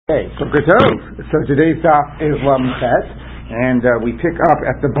Okay, so good. So today's daf is Lamed Bet, and we pick up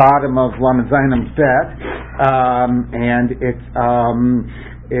at the bottom of Lamed Zayin Bet, and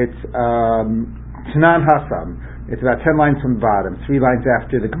it's Tanan Hasam. It's about 10 lines from the bottom, 3 lines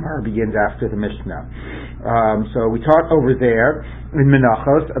after the Gemara begins after the Mishnah. So we talked over there in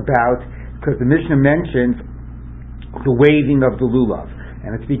Menachos about, because the Mishnah mentions the waving of the lulav.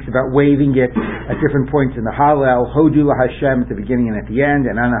 And it speaks about waving it at different points in the Hallel, Hodu LaHashem at the beginning and at the end,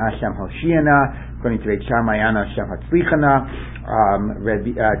 and Ana Hashem Hoshiana, according to Beit Shammai, Ana Hashem Hatzlichana.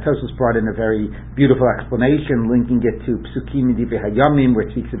 Tosfos brought in a very beautiful explanation, linking it to Psukim in Divrei Hayamim,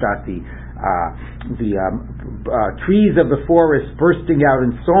 which speaks about the trees of the forest bursting out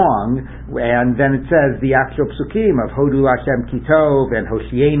in song, and then it says the actual Psukim of Hodu LaHashem Kitov and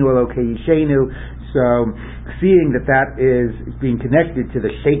Hoshienu Elokei Yishenu. So, seeing that is being connected to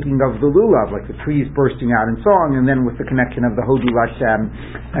the shaking of the lulav, like the trees bursting out in song, and then with the connection of the Hodu Hashem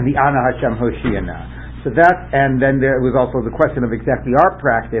and the Ana Hashem Hoshiana. So that, and then there was also the question of exactly our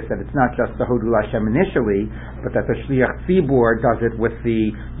practice, that it's not just the Hodu Hashem initially, but that the Shliach Tzibur does it with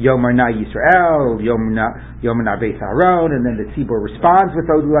the Yomer Na Yisrael, Yomer Na Beis Haron, and then the Tzibur responds with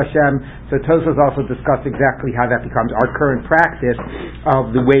Hodu Hashem. So Tosfos also discussed exactly how that becomes our current practice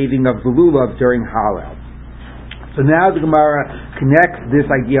of the waving of the lulav during Hallel. So now the Gemara connects this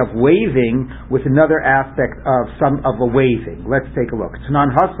idea of waving with another aspect of a waving. Let's take a look.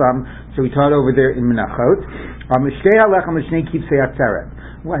 Tanan Hasam, so we taught over there in Menachot. When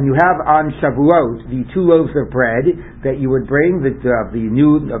you have on Shavuot the 2 loaves of bread that you would bring, of the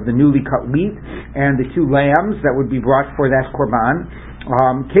newly cut wheat, and the 2 lambs that would be brought for that korban.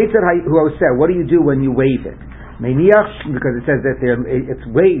 What do you do when you wave it? Because it says that it's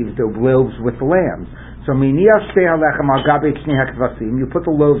waved, the loaves with the lambs. So you put the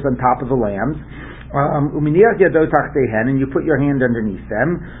loaves on top of the lambs, and you put your hand underneath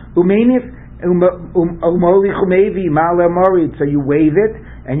them. So you wave it,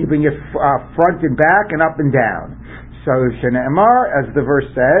 and you bring it front and back and up and down. So Shene'emar, as the verse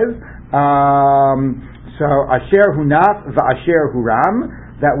says, so Asher Hunaf va'Asher Huram,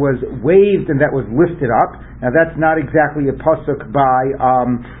 that was waved and that was lifted up. Now that's not exactly a pasuk by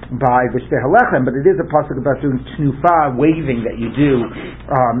V'shtei Halechem, but it is a pasuk about doing tnufa, waving that you do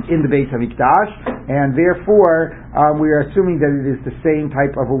in the Beit HaMikdash, and therefore we are assuming that it is the same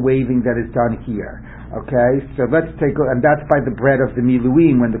type of a waving that is done here. Okay, so let's take a, and that's by the bread of the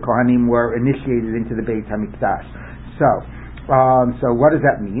Miluim when the Kohanim were initiated into the Beit HaMikdash. So what does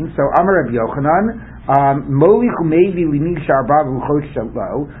that mean? So Amar Rabbi Yochanan. So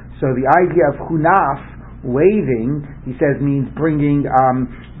the idea of hunaf, waving, he says, means bringing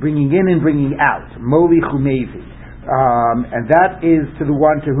in and bringing out. Moli chumevi. And that is to the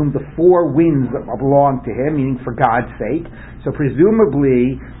one to whom the 4 winds belong to him, meaning for God's sake. So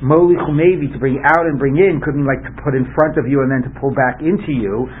presumably, moli chumevi, to bring out and bring in, could mean like to put in front of you and then to pull back into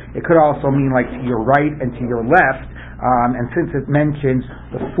you. It could also mean like to your right and to your left. And since it mentions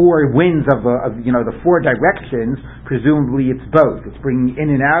the 4 winds of the 4 directions, presumably it's both. It's bringing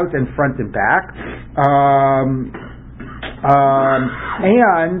in and out and front and back.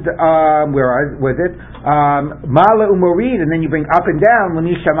 Where was it? Mala umorid, and then you bring up and down.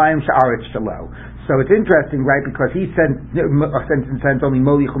 L'mi shamayim sha'aretz shelo. So it's interesting, right? Because he sent only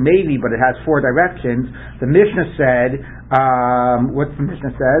moli chumevi, but it has 4 directions. The Mishnah said, what's the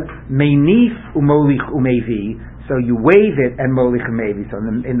Mishnah says? Meinif umoli chumevi. So you wave it and molich mevi. So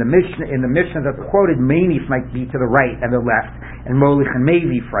in the Mishnah that's quoted, mainif might be to the right and the left, and molich and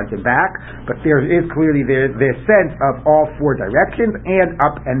mevi front and back. But there is clearly their sense of all 4 directions and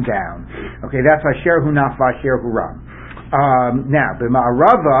up and down. Okay, that's Asher Hunaf Asher Huram. Now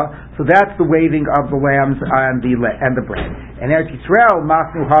b'ma'arava, so that's the waving of the lambs and the bread. And Eretz Yisrael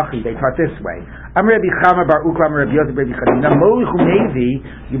masnu hachi, they taught this way. Am Rabbi Chama bar Ukla, Rabbi Yosef, Rabbi Chanim. Now molich umevi,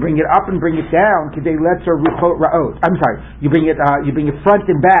 you bring it up and bring it down. Kidei letzer ruchot raot. I'm sorry, you bring it front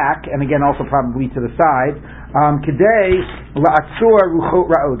and back, and again also probably to the side. Kidei la'atzur ruchot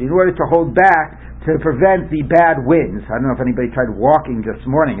raot, in order to hold back, to prevent the bad winds. I don't know if anybody tried walking this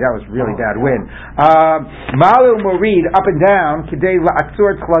morning. That was really bad wind. Malu morid, up and down, kidei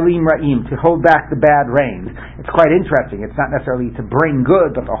la'atzur tlalim ra'im, to hold back the bad rains. It's quite interesting. It's not necessarily to bring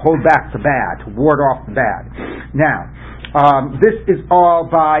good, but to hold back the bad, to ward off the bad. Now, this is all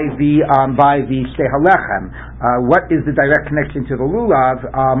by the Shtei Halechem. What is the direct connection to the lulav?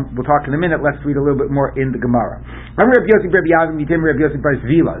 We'll talk in a minute. Let's read a little bit more in the Gemara.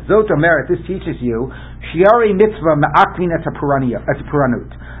 This teaches you shiari mitzvah ma'akvin et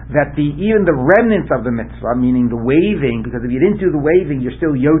puranut. That even the remnants of the mitzvah, meaning the waving, because if you didn't do the waving, you're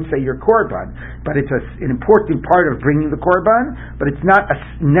still yotzei your korban. But it's an important part of bringing the korban, but it's not a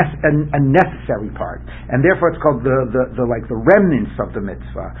necessary part, and therefore it's called the remnants of the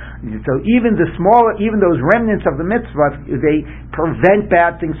mitzvah. So even those remnants of the mitzvah, they prevent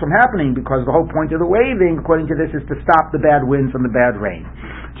bad things from happening, because the whole point of the waving, according to this, is to stop the bad winds and the bad rain.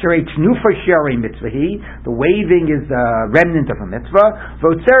 The waving is a remnant of a mitzvah,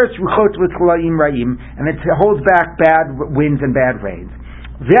 and it holds back bad winds and bad rains.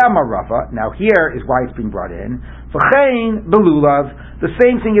 Now here is why it's being brought in. The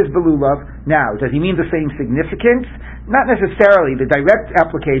same thing is belulav. Now, does he mean the same significance? Not necessarily. The direct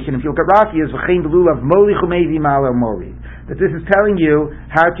application, if you look at Rafi, is v'chein belulav molichu mevi maler mori. That this is telling you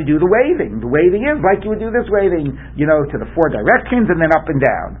how to do the waving. The waving is like you would do this waving, to the four directions and then up and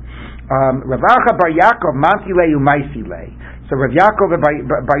down. Rav Acha bar Yaakov mantilei umaisile. So Rav Yaakov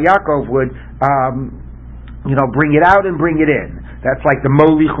bar Yaakov would, bring it out and bring it in. That's like the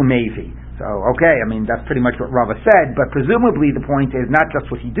molichu mevi. So, that's pretty much what Rava said, but presumably the point is not just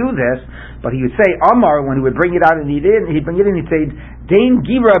would he do this, but he would say, Amar, when he would bring it out and he'd bring it in, he'd say, Dain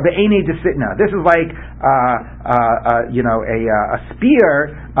Gira be'ene desitna. This is like, a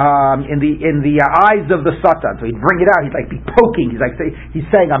spear, in the eyes of the Satan. So he'd bring it out, he'd be poking, he's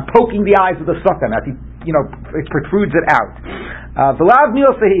saying, I'm poking the eyes of the Satan, as he, it protrudes it out. V'lav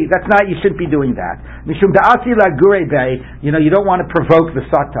mil sehi, that's not, you shouldn't be doing that. Mishum da'asi la gurei, you don't want to provoke the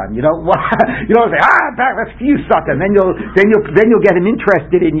Satan. You don't want to say, that's you, Satan. Then you'll get him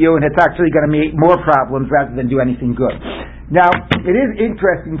interested in you, and it's actually going to make more problems rather than do anything good. Now, it is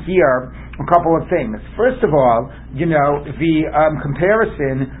interesting here, a couple of things. First of all, the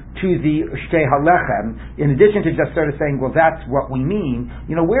comparison to the Shtei HaLechem, in addition to just sort of saying, well, that's what we mean,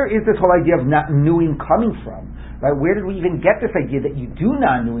 where is this whole idea of not knowing coming from? Right? Where did we even get this idea that you do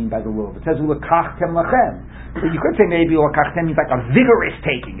non-knowing by the lulav? It says, Ulekachtem Lachem. So you could say maybe Ulekachtem means like a vigorous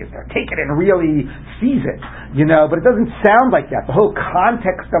taking. Is there take it and really seize it, but it doesn't sound like that. The whole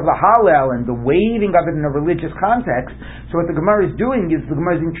context of the Hallel and the waving of it in a religious context. So what the Gemara is doing is the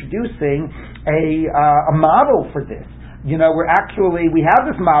Gemara is introducing a model for this. We have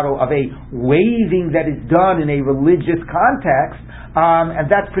this model of a waving that is done in a religious context, and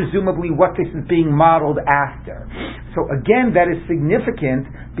that's presumably what this is being modeled after. So again, that is significant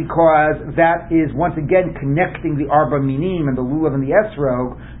because that is once again connecting the Arba Minim and the Lulav and the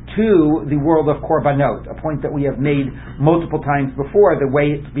Esrog to the world of Korbanot, a point that we have made multiple times before, the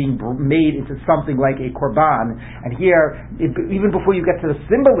way it's being made into something like a Korban. And here, even before you get to the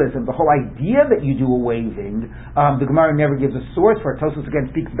symbolism, the whole idea that you do a waving, the Gemara never gives a source for it. Tosfos again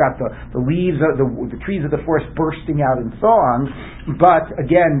speaks about the leaves, the trees of the forest bursting out in song, but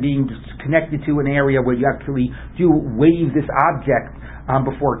again, being connected to an area where you actually do wave this object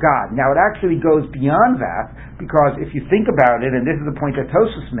before God. Now, it actually goes beyond that, because if you think about it, and this is the point that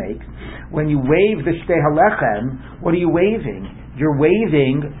Tosfos makes, when you wave the Shtei HaLechem, what are you waving? You're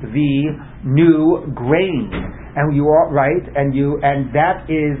waving the new grain, and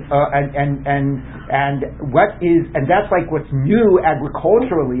that's like what's new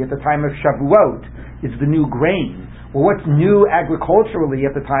agriculturally at the time of Shavuot is the new grain. Well, what's new agriculturally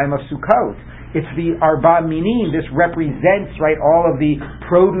at the time of Sukkot? It's the Arba Minim. This represents, all of the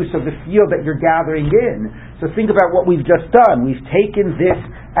produce of the field that you're gathering in. So think about what we've just done. We've taken this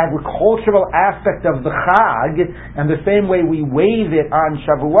agricultural aspect of the Chag, and the same way we wave it on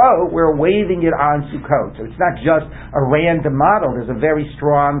Shavuot, we're waving it on Sukkot. So it's not just a random model. There's a very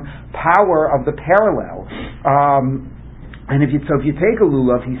strong power of the parallel. And if you take a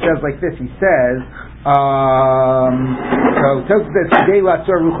lulav, he says like this. He says, so today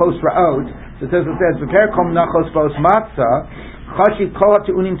latzor ruchos ra'ot. So it says, "V'per kom nachos bos matzah chashiv kol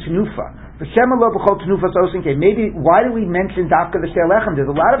ha'tu'unim tenufa." Maybe why do we mention Dafka the Shtei HaLechem? There's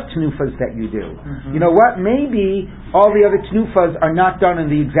a lot of tenufas that you do. Mm-hmm. You know what? Maybe all the other tenufas are not done in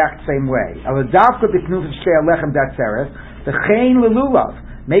the exact same way. Dafka the tenufas Shtei HaLechem datzeres the chein lelulav.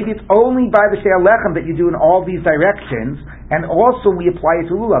 Maybe it's only by the Shtei HaLechem that you do in all these directions, and also we apply it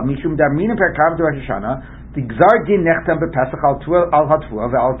to lulav. Mishum darmin per kav to Rosh Hashanah. The Gzar Din Nechtam B'Pesach al Hatvua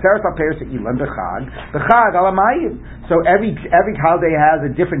Ve'al Teres al Peres Ilan B'Chag al Amayim. So every holiday has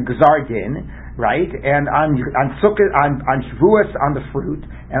a different Gzar Din, right? And on Sukkot, on Shavuos on the fruit,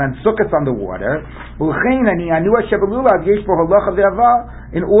 and on Sukkot on the water.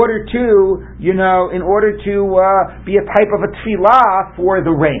 In order to be a type of a tefillah for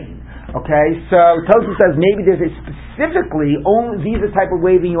the rain. Okay, so Tosfos says maybe there's a specifically only these are the type of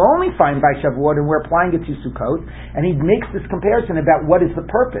waving you only find by Shavuot, and we're applying it to Sukkot. And he makes this comparison about what is the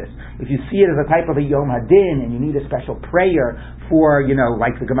purpose. If you see it as a type of a Yom Hadin, and you need a special prayer for,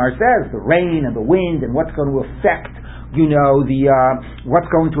 like the Gemara says, the rain and the wind, and what's going to affect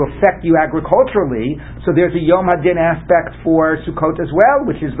what's going to affect you agriculturally. So there's a Yom Hadin aspect for Sukkot as well,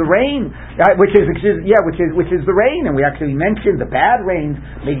 which is the rain, which is the rain. And we actually mentioned the bad rains.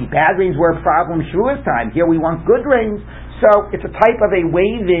 Maybe bad rains were a problem Shavuos time. Here we want good rains. So it's a type of a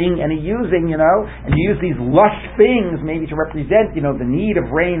waving and a using, and you use these lush things maybe to represent, the need of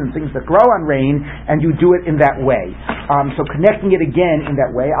rain and things that grow on rain, and you do it in that way. So connecting it again in that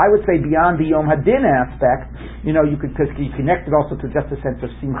way, I would say beyond the Yom Hadin aspect, you connect it also to just a sense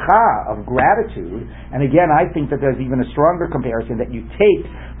of simcha, of gratitude. And again, I think that there's even a stronger comparison that you take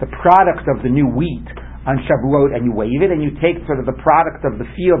the product of the new wheat on Shavuot and you wave it, and you take sort of the product of the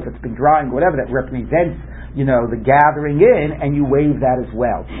field that's been drying, whatever that represents, the gathering in, and you wave that as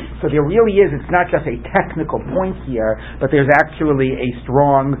well. So there really is, it's not just a technical point here, but there's actually a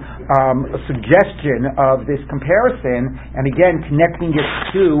strong suggestion of this comparison, and again, connecting it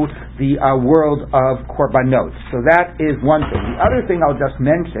to the world of korbanot. So that is one thing. The other thing I'll just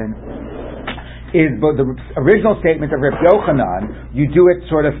mention is the original statement of Reb Yochanan, you do it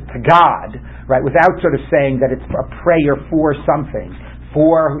sort of to God, right, without sort of saying that it's a prayer for something,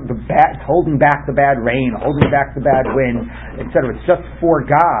 for holding back the bad rain, holding back the bad wind, etc. It's just for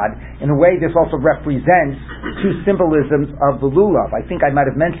God. In a way, this also represents two symbolisms of the lulav. I think I might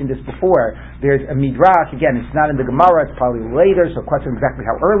have mentioned this before. There's a midrash, again, it's not in the Gemara, it's probably later, so question exactly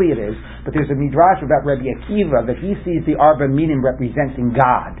how early it is, but there's a midrash about Rabbi Akiva that he sees the arba minim representing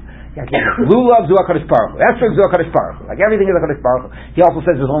God. Lulav zu HaKadosh Baruch Hu. Esrog zu HaKadosh Baruch Hu. Like everything is HaKadosh Baruch Hu. He also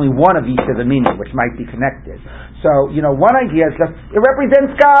says there's only one of each of the meaning, which might be connected. So, one idea is just, it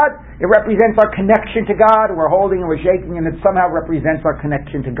represents God. It represents our connection to God. We're holding and we're shaking, and it somehow represents our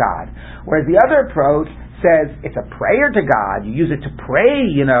connection to God. Whereas the other approach says it's a prayer to God. You use it to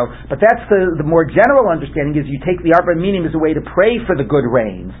pray, but that's the more general understanding is you take the Arba Minim as a way to pray for the good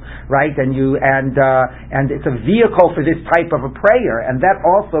rains, right? And it's a vehicle for this type of a prayer, and that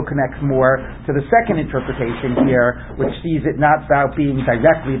also connects more to the second interpretation here, which sees it not about being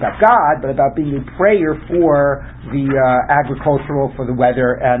directly about God, but about being a prayer for the agricultural, for the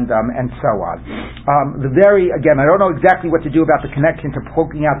weather, and so on. Again, I don't know exactly what to do about the connection to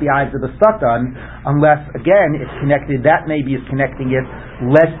poking out the eyes of the Satan, unless again, it's connected, that maybe is connecting it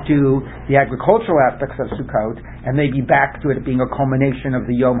less to the agricultural aspects of Sukkot, and maybe back to it being a culmination of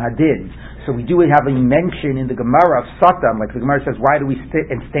the Yom Hadin. So we do have a mention in the Gemara of Satan, like the Gemara says, why do we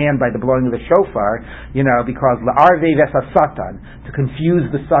stand by the blowing of the shofar? Because La'arvei v'esa Satan, to confuse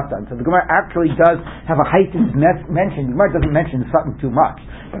the Satan. So the Gemara actually does have a heightened mention. The Gemara doesn't mention Satan too much,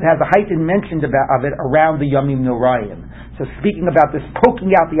 but it has a heightened mention of it around the Yomim Norayim. So speaking about this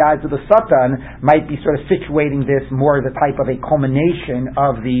poking out the eyes of the Satan might be sort of situating this more as a type of a culmination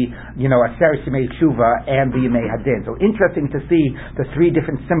of the, Aseret Yemei Tshuva and the Yemei Hadin. So interesting to see the three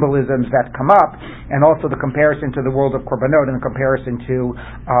different symbolisms that come up, and also the comparison to the world of Korbanot and the comparison to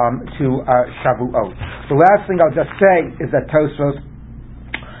Shavuot. The last thing I'll just say is that Tosfos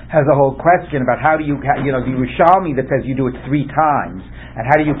has a whole question about how do you, the Yerushalmi that says you do it 3 times, and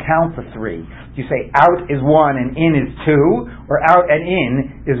how do you count the 3? You say out is 1 and in is 2, or out and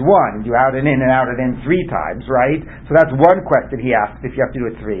in is 1. You out and in 3 times, right? So that's one question he asked if you have to do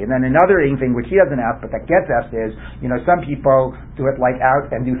it 3. And then another thing which he doesn't ask but that gets asked is, some people do it like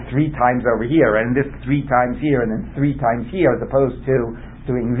out and do 3 times over here, and this 3 times here, and then 3 times here, as opposed to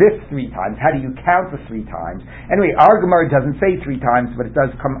doing this 3 times. How do you count the 3 times? Anyway, our Gemara doesn't say 3 times, but it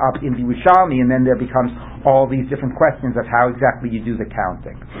does come up in the Yerushalmi, and then there becomes all these different questions of how exactly you do the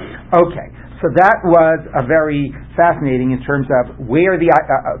counting. Okay, so that was a very fascinating in terms of where the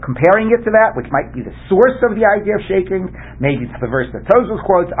comparing it to that, which might be the source of the idea of shaking. Maybe it's the verse that Tosfos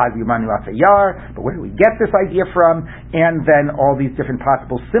quotes, Az Yumanu Asayar, but where do we get this idea from? And then all these different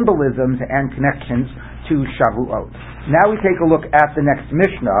possible symbolisms and connections to Shavuot. Now we take a look at the next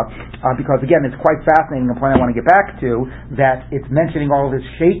Mishnah, because again, it's quite fascinating, the point I want to get back to, that it's mentioning all this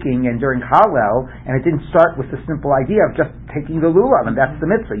shaking and during Hallel, and it didn't start with the simple idea of just taking the lulav, and that's the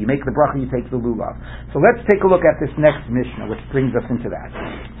mitzvah. You make the bracha, you take the lulav. So let's take a look at this next Mishnah, which brings us into that.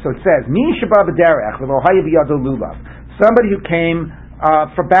 So it says, Mi sheba b'derech v'lo haya b'yado lulav. Somebody who came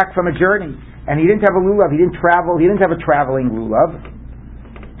back from a journey, and he didn't have a lulav, he didn't have a traveling lulav.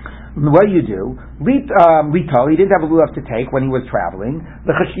 What do you do? He didn't have a lulav to take when he was traveling.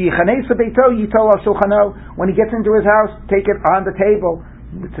 When he gets into his house, take it on the table.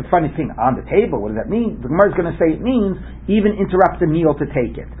 It's a funny thing, on the table. What does that mean? The Gemara is going to say it means even interrupt the meal to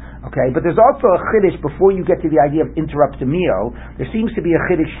take it. Okay, but there's also a chiddush before you get to the idea of interrupt a meal. There seems to be a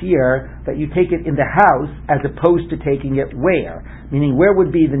chiddush here that you take it in the house as opposed to taking it where? Meaning, where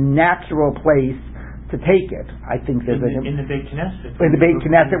would be the natural place to take it? I think there's in the Beit Knesset. In the Beit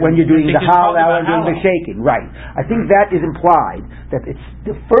Knesset when you're doing the Hallel and doing the shaking, right? I think that is implied that it's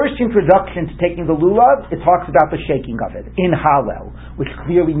the first introduction to taking the lulav. It talks about the shaking of it in Hallel, which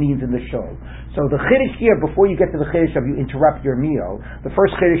clearly means in the shul. So the chiddush here, before you get to the chiddush of you interrupt your meal, the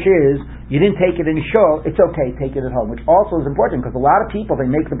first chiddush is you didn't take it in shul. It's okay, take it at home, which also is important because a lot of people they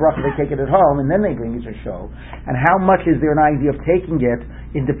make the bracha, they take it at home, and then they bring it to shul. And how much is there an idea of taking it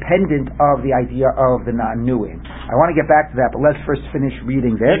independent of the idea of the non-newing? I want to get back to that, but let's first finish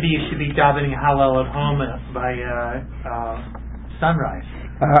reading this. Maybe you should be davening Hallel at home by sunrise.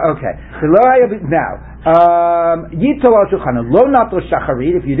 Okay. Now, Yitol al Shulchan lo nato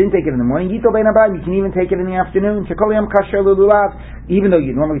shacharit. If you didn't take it in the morning, Yitol bein habayim. You can even take it in the afternoon. Shekol yom kasher lulav. Even though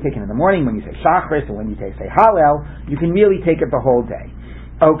you normally take it in the morning when you say Shacharis and when you say Hallel, you can really take it the whole day.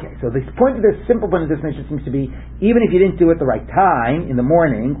 Okay, so the point of this, simple point of this mission seems to be, even if you didn't do it the right time in the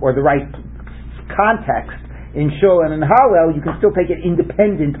morning or the right context in Shul and in Hallel, you can still take it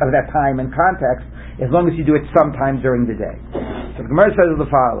independent of that time and context, as long as you do it sometime during the day. So the Gemara says the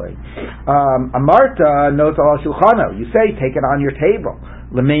following: Amarta notes al shulchano. You say take it on your table.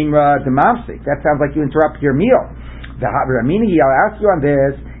 Lemeimra demamsik. That sounds like you interrupt your meal. The Ramini, I'll ask you on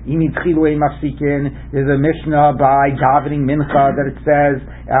this. There's a Mishnah by davening mincha that it says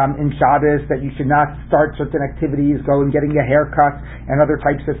in Shabbos that you should not start certain activities, go and getting a haircut and other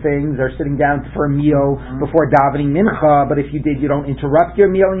types of things, or sitting down for a meal before davening mincha. But if you did, you don't interrupt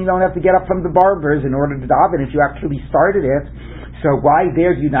your meal, and you don't have to get up from the barbers in order to daven if you actually started it. So why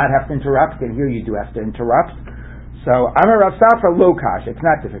there do you not have to interrupt, and here you do have to interrupt? So Amar Rav Safra lo kash. It's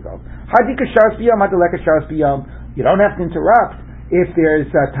not difficult. Hadika sharas biyom, hadaleka sharas biyom. You don't have to interrupt if there's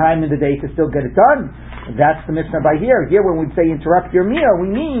time in the day to still get it done. That's the Mishnah by here. Here when we say interrupt your meal, we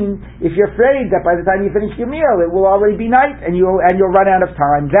mean if you're afraid that by the time you finish your meal, it will already be night and you'll run out of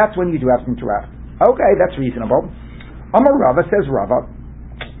time. That's when you do have to interrupt. Okay, that's reasonable. Amar Rava, says Rava,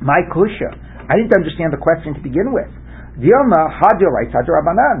 my kusha. I didn't understand the question to begin with. Dilma hadir right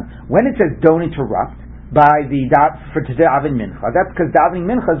rabbanan. When it says don't interrupt by to daven mincha, that's because davening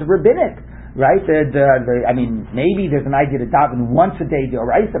mincha is rabbinic. Right? Maybe there's an idea to daven once a day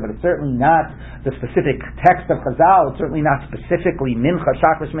d'oraisa, but it's certainly not the specific text of Chazal. It's certainly not specifically mincha,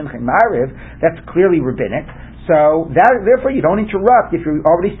 shacharis, mincha, and mariv. That's clearly rabbinic. So therefore, you don't interrupt if you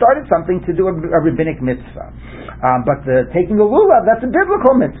already started something to do a rabbinic mitzvah. But the taking a lulav, that's a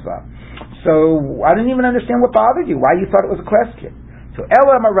biblical mitzvah. So I didn't even understand what bothered you. Why you thought it was a question. So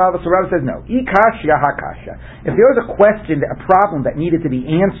Ela Marava, so Rav says no. Ikashya hakasha. If there was a question, a problem that needed to be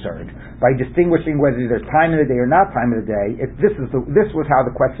answered by distinguishing whether there's time in the day or not time in the day, this was how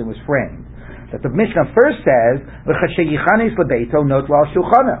the question was framed. That the Mishnah first says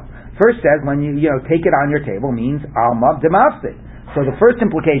First says when you take it on your table means alma demafsik. So the first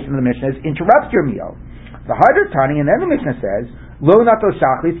implication of the Mishnah is interrupt your meal. The harder tani, and then the Mishnah says lo nato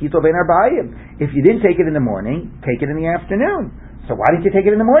shachlis hito ben arbaim. If you didn't take it in the morning, take it in the afternoon. So why didn't you take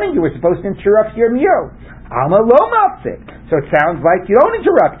it in the morning? You were supposed to interrupt your meal. Alma lo mafsik. So it sounds like you don't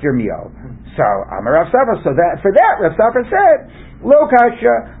interrupt your meal. So Amar Rav Safra. So that for that Rav Safra said lo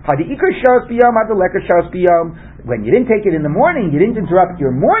kasha hadi ikar shas biyom hadi lekar shas biyom. When you didn't take it in the morning, you didn't interrupt your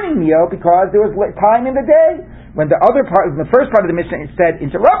morning meal because there was time in the day. When the first part of the Mishnah said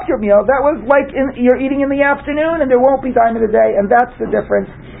interrupt your meal, that was like you're eating in the afternoon and there won't be time in the day, and that's the difference.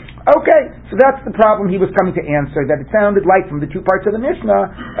 Okay, so that's the problem he was coming to answer, that it sounded like from the two parts of the Mishnah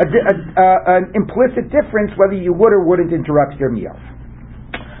an implicit difference whether you would or wouldn't interrupt your meal.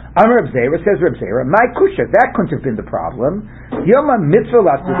 Amar Reb Zera, says Reb Zera, my kusha, that couldn't have been the problem. Yoma mitzvah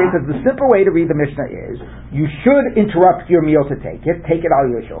lasku, because the simple way to read the Mishnah is you should interrupt your meal to take it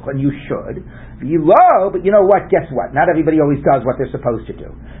al your shulchan, you should. But you know what? Guess what? Not everybody always does what they're supposed to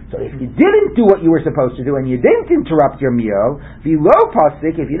do. So if you didn't do what you were supposed to do and you didn't interrupt your meal,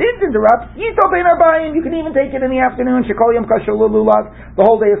 pasik, if you didn't interrupt, yitol bein arbaim, you can even take it in the afternoon. Shekol yom kasher lulav, the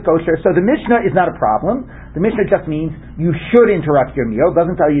whole day is kosher. So the Mishnah is not a problem. The Mishnah just means you should interrupt your meal. It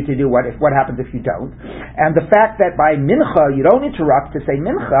doesn't tell you to do what happens if you don't. And the fact that by mincha you don't interrupt to say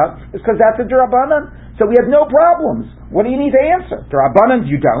mincha is because that's a d'Rabbanan. So we have no problems. What do you need to answer? D'Rabbanans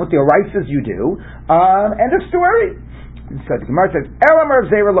you don't. The Oraisas you do. End of story. So the Gemara says, Elamar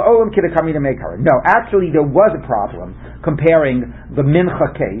Zera la'olam kidakami to make her. No, actually there was a problem comparing the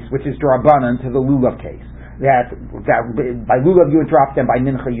mincha case, which is d'Rabbanan, to the lulav case. That by lulav you interrupt and by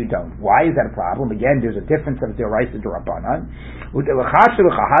mincha you don't. Why is that a problem? Again, there's a difference of d'oraisa d'Rabbanan.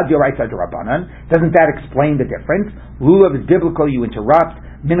 Doesn't that explain the difference? Lulav is biblical, you interrupt.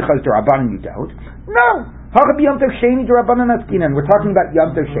 Minchas D'Rabbanan you don't. No. Yom Tov Sheni D'Rabbanan Askinan. We're talking about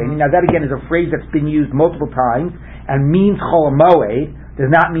Yom Tov Sheni. Now that again is a phrase that's been used multiple times and means Chol HaMoed. Does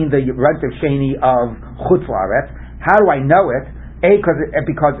not mean the Yom Tov Sheni of Chutz La'aretz. How do I know it?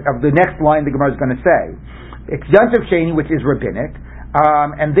 Because of the next line the Gemara is going to say. It's Yom Tov Sheni, which is rabbinic.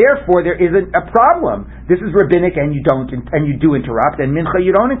 And therefore there isn't a problem. This is rabbinic and you do interrupt, and mincha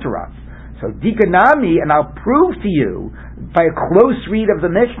you don't interrupt. So dikanami, and I'll prove to you by a close read of the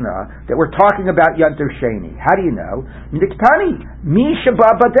Mishnah that we're talking about Yom Tov Sheni. How do you know? Midiktani, mi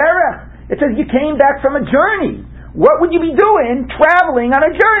shaba baderech. It says you came back from a journey. What would you be doing traveling on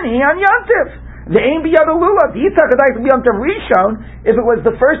a journey on Yom Tov? The aim biyad lulav, the yitzhak adayis b'yom tov rishon. If it was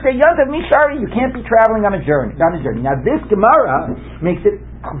the first day Yom Tov Mishari, you can't be traveling on a journey. Now this Gemara makes it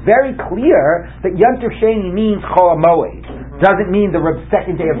very clear that Yom Tov Sheni means Chol HaMoed. Doesn't mean the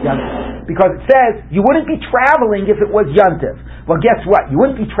second day of Yom Tov, because it says you wouldn't be traveling if it was Yom Tov. Well, guess what? You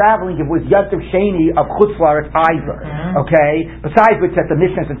wouldn't be traveling if it was Yom Tov Sheni of Chutz La'aretz either. Okay. Besides which, that the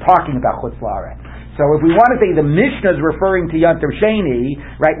Mishnah isn't talking about Chutz La'aretz. So if we want to say the Mishnah is referring to Yom Tov Sheni,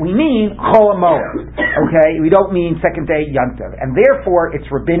 right, we mean Chol HaMoed, okay? We don't mean second day Yom Tov. And therefore, it's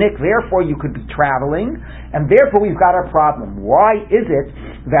rabbinic, therefore you could be traveling, and therefore we've got our problem. Why is it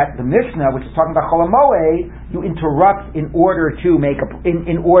that the Mishnah, which is talking about Chol HaMoed, you interrupt in order to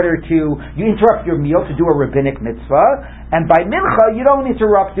you interrupt your meal to do a rabbinic mitzvah, and by mincha, you don't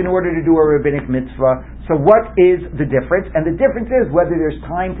interrupt in order to do a rabbinic mitzvah. So what is the difference? And the difference is whether there's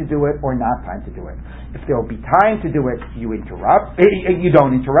time to do it or not time to do it. If there will be time to do it, you interrupt. You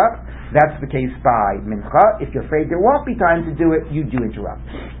don't interrupt. That's the case by mincha. If you're afraid there won't be time to do it, you do interrupt.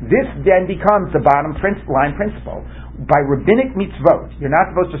 This then becomes the bottom line principle. By rabbinic mitzvot, you're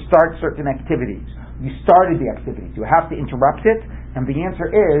not supposed to start certain activities. You started the activity. Do you have to interrupt it? And the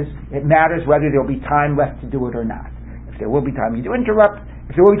answer is, it matters whether there will be time left to do it or not. If there will be time, you do interrupt.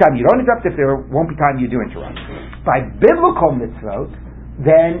 If there will be time, you don't interrupt. If there won't be time, you do interrupt. By biblical mitzvot,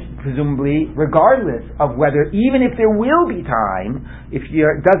 then presumably, regardless of whether, even if there will be time, it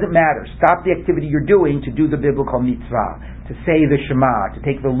doesn't matter. Stop the activity you're doing to do the biblical mitzvah, to say the Shema, to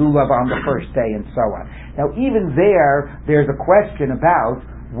take the lulav on the first day, and so on. Now, even there's a question about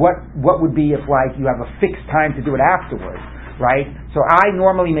what would be if, like, you have a fixed time to do it afterwards, right? So I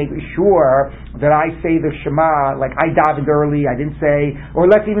normally make sure that I say the Shema, like I davened early, I didn't say, or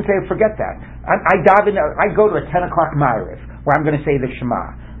let's even say, forget that. I go to a 10 o'clock Ma'ariv, where I'm going to say the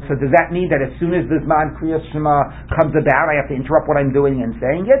Shema. So does that mean that as soon as the Zman Kriyas Shema comes about, I have to interrupt what I'm doing and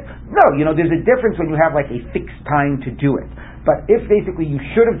saying it? No, there's a difference when you have like a fixed time to do it. But if basically you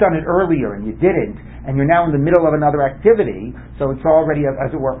should have done it earlier and you didn't, and you're now in the middle of another activity, so it's already, as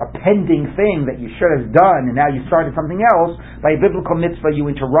it were, a pending thing that you should have done, and now you started something else, by a biblical mitzvah you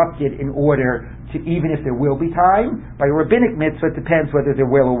interrupt it in order to, even if there will be time. By a rabbinic mitzvah, it depends whether there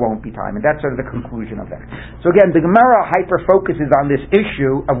will or won't be time, and that's sort of the conclusion of that. So again, the Gemara hyper-focuses on this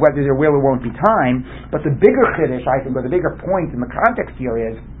issue of whether there will or won't be time, but the bigger chiddush, I think, or the bigger point in the context here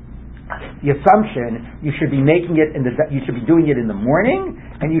is, the assumption you should be making it you should be doing it in the morning,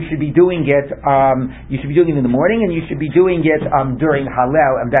 and you should be doing it in the morning, and you should be doing it during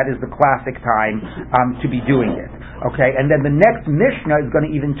Hallel, and that is the classic time to be doing it. Okay, and then the next Mishnah is going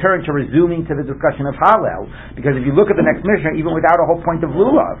to even turn to resuming to the discussion of Hallel, because if you look at the next Mishnah, even without a whole point of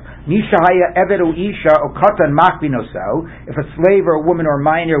lulav, Mishahaya Eved o Isha o Katan Makbinoso, if a slave or a woman or a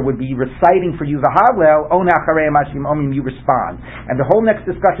minor would be reciting for you the Hallel, Onacharei Mashim Omim, you respond. And the whole next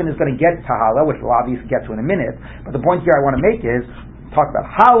discussion is going to get to Hallel, which we'll obviously get to in a minute, but the point here I want to make is, talk about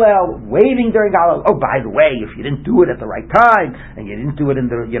Hallel, waving during Hallel. Oh, by the way, if you didn't do it at the right time, and you didn't do it in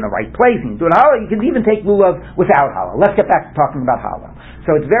the right place, and you do it Hallel, you can even take lulav without Hallel. Let's get back to talking about Hallel.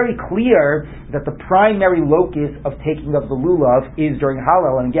 So it's very clear that the primary locus of taking of the lulav is during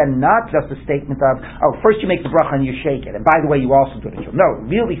Hallel, and again, not just a statement of, first you make the bracha and you shake it, and by the way, you also do it. No,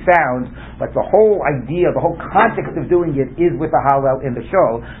 it really sounds like the whole idea, the whole context of doing it is with the Hallel in the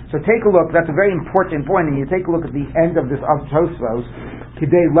shul. So take a look, that's a very important point, and you take a look at the end of this Tosfos, the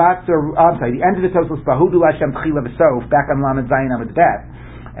end of the Tosfos, Bahudu Hashem Tchila V'Sof, back on Lamed Zayin Amud Bet,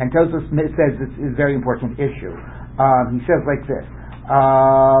 and Tosfos says this is a very important issue. He says like this,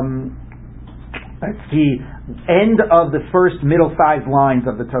 let's see, end of the first middle-sized lines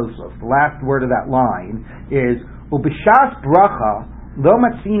of the Tosfos, the last word of that line is, Ubishas bracha, lo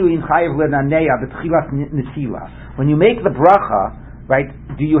matzinu in chayev lenaneya b'tchilas nesila. When you make the bracha, right,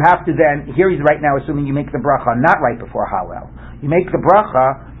 do you have to then, here he's right now assuming you make the bracha not right before Hallel. You make the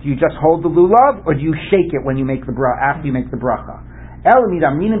bracha, do you just hold the lulav, or do you shake it when you make the bracha, after you make the bracha? That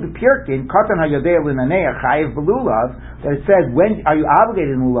it says, when are you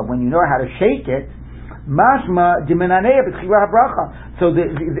obligated in lulav? When you know how to shake it, Mashma dimenanea b'tchila habracha. So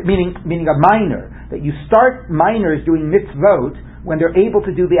meaning a minor, that you start minors doing mitzvot when they're able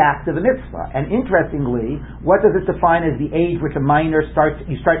to do the act of the mitzvah. And interestingly, what does it define as the age which a minor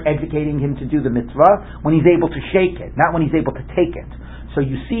you start educating him to do the mitzvah? When he's able to shake it, not when he's able to take it. So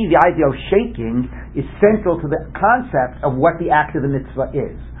you see the idea of shaking is central to the concept of what the act of the mitzvah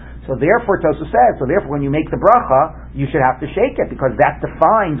is. So therefore, Tosfos says, when you make the bracha, you should have to shake it, because that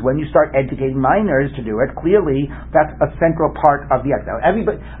defines when you start educating minors to do it. Clearly, that's a central part of the act. Now,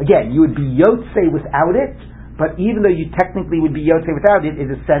 everybody, again, you would be yotzei without it, but even though you technically would be yotzei without it, it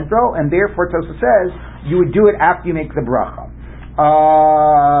is central, and therefore Tosfos says you would do it after you make the bracha.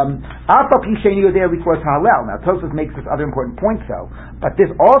 Now, Tosfos makes this other important point, though, but this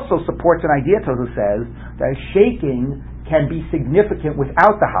also supports an idea. Tosfos says that shaking can be significant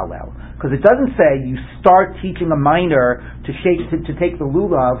without the Hallel, because it doesn't say you start teaching a minor to take the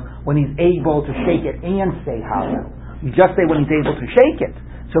lulav when he's able to shake it and say Hallel. You just say when he's able to shake it.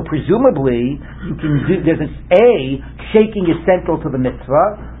 So presumably, you can do, shaking is central to the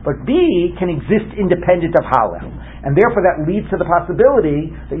mitzvah, but B, can exist independent of Hallel. And therefore that leads to the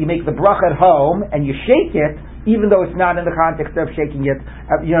possibility that you make the bracha at home and you shake it, even though it's not in the context of shaking it,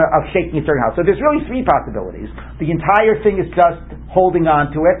 of shaking it during Hallel. So there's really three possibilities. The entire thing is just holding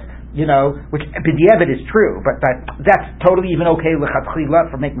on to it, which b'diavad is true, but that's totally even okay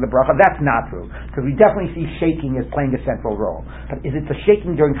l'chatchila for making the bracha. That's not true, because we definitely see shaking as playing a central role. But is it the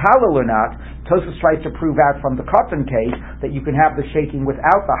shaking during Hallel or not? Tosfos tries to prove out from the Katan case that you can have the shaking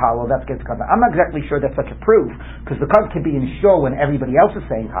without the Hallel. That gets Katan. I'm not exactly sure that's such a proof, because the Katan can be in shul when everybody else is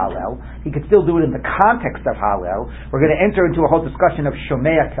saying Hallel. He could still do it in the context of Hallel. We're going to enter into a whole discussion of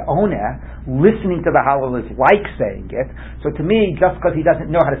Shomea Ke'oneh. Listening to the Hallel is like saying it. So to me, just because he doesn't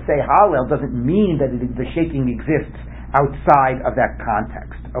know how to say Hallel doesn't mean that the shaking exists outside of that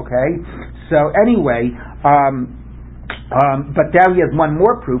context. Okay? So anyway, but now he has one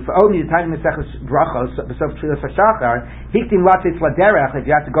more proof. Only the time in the Seches Brachos, B'sof Tfilas HaShachar, Hiktim Latzis Laderech, if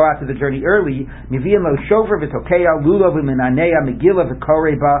you have to go out to the journey early, Miviim Lo Shover V'Tokea, Lulav V'Minanea, Megillah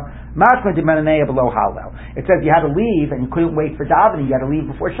V'Koreba, Mashma D'Minanea below Hallel. It says you had to leave and you couldn't wait for davening, you had to leave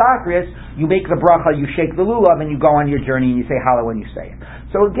before Shachris, you make the bracha, you shake the lulav, and you go on your journey and you say Hallel when you say it.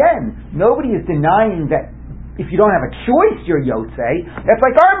 So again, nobody is denying that if you don't have a choice, you're yotzei. That's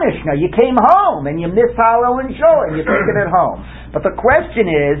like our Mishnah. You came home and you missed Hallel and Shul and you take it at home. But the question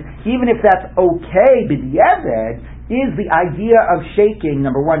is, even if that's okay, b'diavad, is the idea of shaking,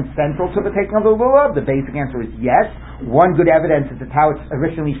 number one, central to the taking of the lulav? The basic answer is yes. One good evidence is it's how it's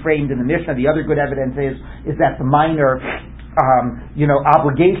originally framed in the Mishnah. The other good evidence is that the minor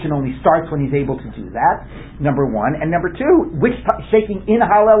obligation only starts when he's able to do that, number one. And number two, shaking in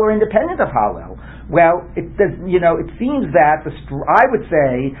Hallel or independent of Hallel? Well, it seems that I would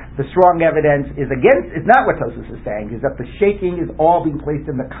say the strong evidence is not what Tosfos is saying, is that the shaking is all being placed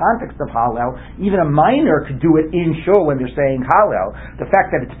in the context of Hallel. Even a minor could do it in shul when they're saying Hallel. The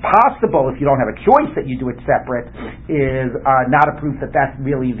fact that it's possible if you don't have a choice that you do it separate is not a proof that that's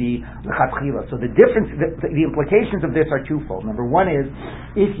really the lechatchila. So the difference, the implications of this are twofold. Number one is,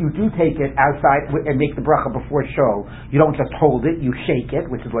 if you do take it outside and make the bracha before shul, you don't just hold it, you shake it,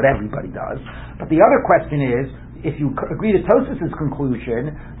 which is what everybody does. But the other question is, if you agree to Tosfos'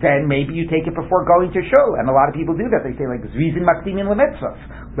 conclusion, then maybe you take it before going to shul. And a lot of people do that. They say, like, Zvizin Makdimin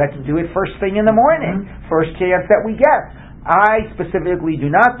L'Mitzvah. Let's do it first thing in the morning. First chance that we get. I specifically do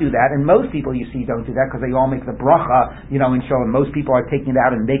not do that, and most people you see don't do that because they all make the bracha, in shul, and most people are taking it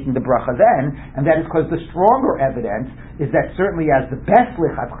out and making the bracha then, and that is because the stronger evidence is that certainly as the best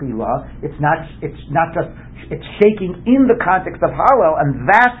lichatchila, it's shaking in the context of Hallel, and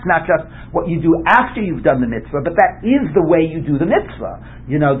that's not just what you do after you've done the mitzvah, but that is the way you do the mitzvah.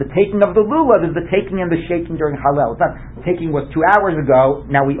 The taking of the lulav is the taking and the shaking during Hallel. It's not taking was 2 hours ago,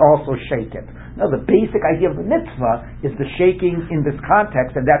 now we also shake it. No, the basic idea of the mitzvah is the shaking in this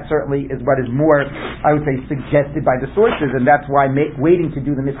context, and that certainly is what is more, I would say, suggested by the sources, and that's why waiting to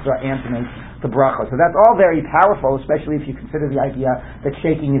do the mitzvah and to make the bracha. So that's all very powerful, especially if you consider the idea that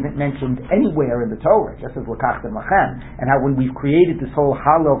shaking isn't mentioned anywhere in the Torah, just as l'kachtem lachem, and how when we've created this whole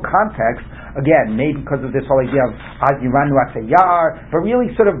Hallel context, again, maybe because of this whole idea of az yiranu atzayar, but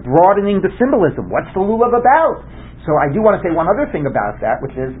really sort of broadening the symbolism. What's the lulav about? So I do want to say one other thing about that,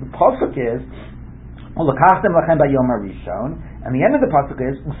 which is, the pasuk is, Ulakachtem lachem bayom harishon, and the end of the pasuk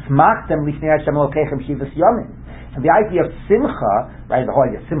is, Usmachtem lifnei Hashem Elokeichem shivas yomim. And the idea of simcha, right, the whole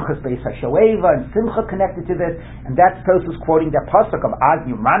idea of simcha space hashoeva, and simcha connected to this, and that's Tosfos quoting that pasuk of Az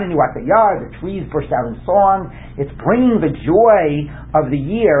Yirmanenu Atayar, the trees burst out in song. It's bringing the joy of the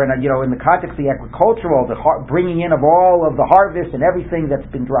year, and in the context of the agricultural, bringing in of all of the harvest and everything that's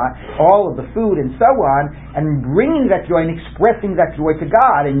been dry, all of the food and so on, and bringing that joy and expressing that joy to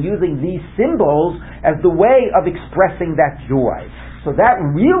God, and using these symbols as the way of expressing that joy. So that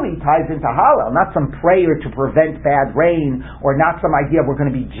really ties into Hallel, not some prayer to prevent bad rain, or not some idea we're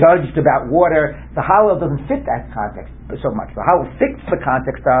going to be judged about water. The Hallel doesn't fit that context so much. The Hallel fits the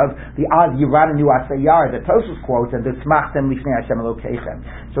context of the Az Yiranu Asayar, the Tosfos quotes, and the Smachtem Lifnei Hashem Elokechem.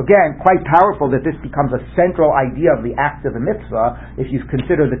 So again, quite powerful that this becomes a central idea of the act of the mitzvah. If you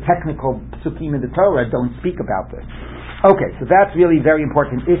consider the technical psukim in the Torah, don't speak about this. Okay, so that's really a very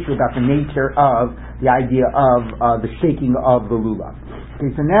important issue about the nature of the idea of the shaking of the lulav. Okay,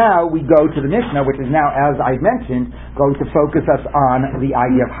 so now we go to the Mishnah, which is now, as I mentioned, going to focus us on the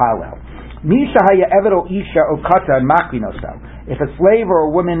idea of Hallel. Misha haya eved o isha o kata makrinoso. If a slave or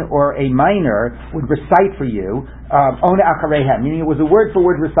a woman or a minor would recite for you, ona acharehem, meaning it was a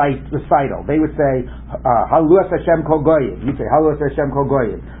word-for-word recital. They would say, Haluas Hashem kol goyim. You say, Haluas Hashem kol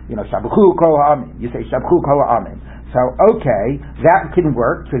goyim. Shabchu kol ha'amin. You say, Shabchu kol ha'amin. So, okay, that can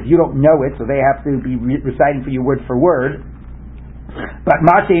work, because you don't know it, so they have to be reciting for you word for word. But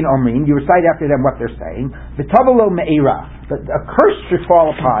Mashein Omrim, you recite after them what they're saying. The Tavalo Me'era, a curse should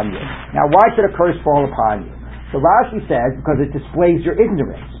fall upon you. Now, why should a curse fall upon you? So Rashi says, because it displays your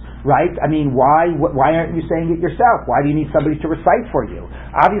ignorance, right? I mean, why aren't you saying it yourself? Why do you need somebody to recite for you?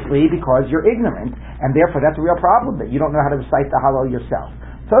 Obviously, because you're ignorant, and therefore that's a real problem, that you don't know how to recite the Hallel yourself.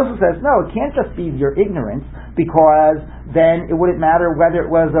 Tosfos says, no, it can't just be your ignorance, because then it wouldn't matter whether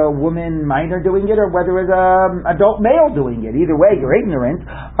it was a woman minor doing it or whether it was an adult male doing it. Either way, you're ignorant.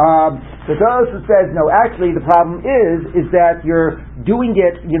 So Tosfos says, no, actually the problem is that you're doing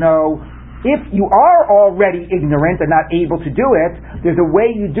it, if you are already ignorant and not able to do it, there's a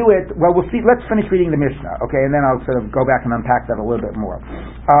way you do it. Well, we'll see. Let's finish reading the Mishnah, okay, and then I'll sort of go back and unpack that a little bit more.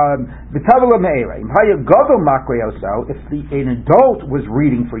 If an adult was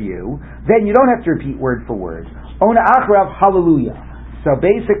reading for you, then you don't have to repeat word for word. Ona achrav hallelujah. So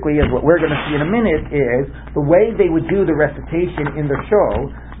basically, as what we're going to see in a minute is the way they would do the recitation in the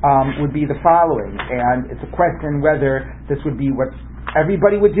shul would be the following, and it's a question whether this would be what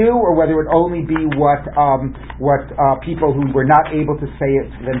everybody would do, or whether it would only be what people who were not able to say it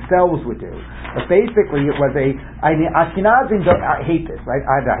themselves would do. But basically, it was Ashkenazim hate this, right?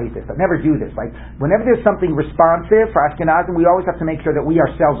 I hate this, but never do this. Like, whenever there's something responsive for Ashkenazim, we always have to make sure that we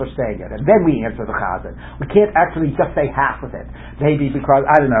ourselves are saying it, and then we answer the chazan. We can't actually just say half of it. Maybe because,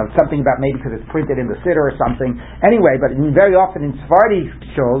 I don't know, something about maybe because it's printed in the siddur or something. Anyway, but very often in Sephardi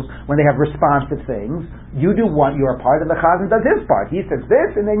shuls, when they have responsive things, you do one, you're a part, and the chazan does his part. He says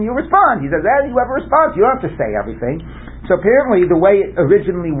this, and then you respond. He says that, and you have a response. You don't have to say everything. So apparently, the way it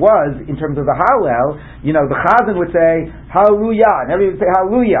originally was, in terms of the Hallel, the chazan would say, Hallelujah, and everybody would say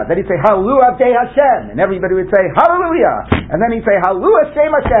Hallelujah. Then he'd say, Hallelujah Abdei Hashem, and everybody would say, Hallelujah. And then he'd say, Hallelujah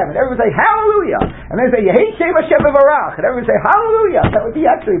Shem Hashem, and everybody would say, Hallelujah. And then he'd say, Yehei Shem Hashem V'varach, and everybody would say, Hallelujah. That would be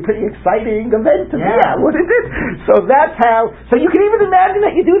actually a pretty exciting event to be at, wouldn't it? So that's how, so you can even imagine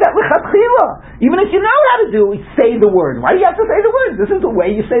that you do that l'chatchila. Even if you know how to do it, say the word. Why do you have to say the word? This is the way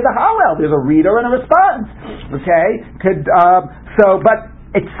you say the Hallel. There's a reader and a response. Okay? But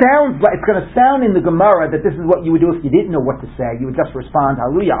it sounds like it's going to sound in the Gemara that this is what you would do if you didn't know what to say. You would just respond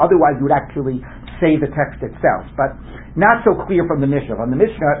Hallelujah. Otherwise, you would actually say the text itself. But not so clear from the Mishnah. On the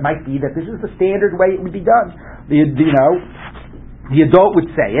Mishnah, it might be that this is the standard way it would be done. The adult would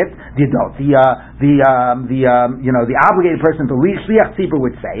say it. The obligated person, the shliach tzibur,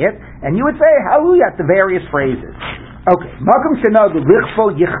 would say it, and you would say Hallelujah at the various phrases. Okay, Malkum Shana, the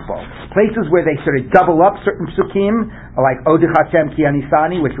Lichfo Yichfo, places where they sort of double up certain psukim, like Odech Hashem Ki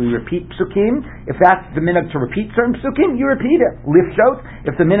Anisani, which we repeat psukim. If that's the minhag to repeat certain psukim, you repeat it. Lifshot,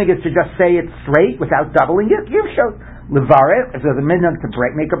 if the minhag is to just say it straight without doubling it, Yivshot. Levarech, if there's a minhag to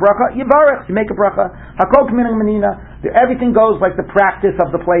make a bracha, Yivarech, you make a bracha. Hakol K'minhag Menina, everything goes like the practice of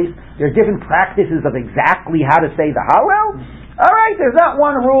the place. There are different practices of exactly how to say the Hallel. Alright, there's not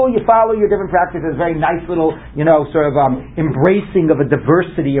one rule, you follow your different practices, very nice little, embracing of a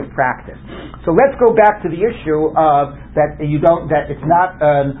diversity of practice. So let's go back to the issue of that it's not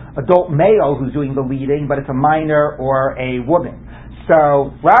an adult male who's doing the leading, but it's a minor or a woman.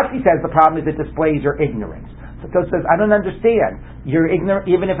 So Rashi says the problem is it displays your ignorance. So Tosfos says, I don't understand. You're ignorant,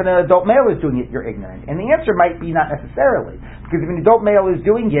 even if an adult male is doing it, you're ignorant. And the answer might be not necessarily. Because if an adult male is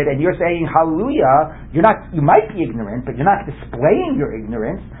doing it and you're saying hallelujah, you might be ignorant, but you're not displaying your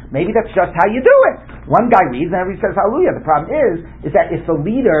ignorance. Maybe that's just how you do it. One guy reads and everybody says hallelujah. The problem is that if the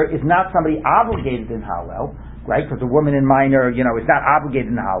leader is not somebody obligated in Hallel, right? Because a woman in minor, is not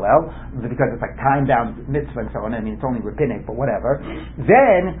obligated in Hallel because it's like time-bound mitzvah and so on. I mean, it's only rabbinic, but whatever.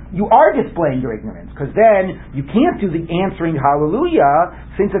 Then you are displaying your ignorance, because then you can't do the answering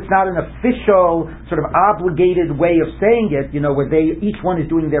hallelujah since it's not an official sort of obligated way of saying it. Where each one is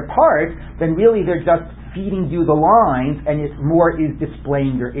doing their part. Then really they're just feeding you the lines, and it more is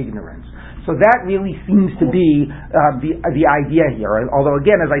displaying your ignorance. So that really seems to be the idea here. Although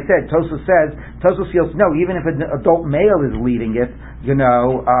again, as I said, Tosfos feels no. Even if an adult male is leading it,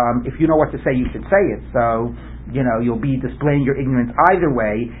 if you know what to say, you should say it. So you'll be displaying your ignorance either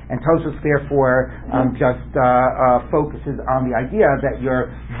way. And Tosfos therefore just focuses on the idea that you're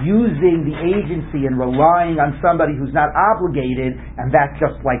using the agency and relying on somebody who's not obligated, and that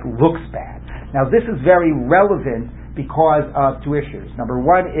just looks bad. Now this is very relevant because of two issues. Number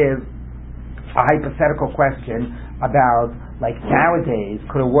one is a hypothetical question about, nowadays,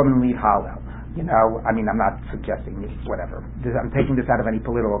 could a woman lead Hallel? I'm not suggesting this, whatever. I'm taking this out of any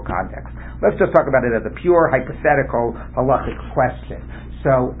political context. Let's just talk about it as a pure hypothetical halachic question.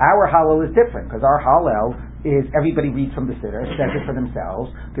 So our Hallel is different, because our Hallel is everybody reads from the Siddur, says it for themselves.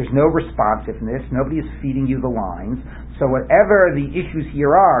 There's no responsiveness. Nobody is feeding you the lines. So whatever the issues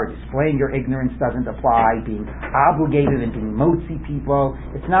here are, displaying your ignorance doesn't apply, being obligated and being motzi people,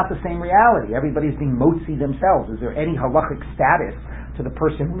 it's not the same reality. Everybody's being motzi themselves. Is there any halachic status to the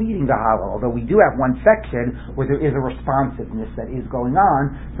person leading the Hallel? Although we do have one section where there is a responsiveness that is going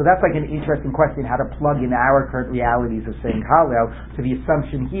on. So that's an interesting question, how to plug in our current realities of saying Hallel to the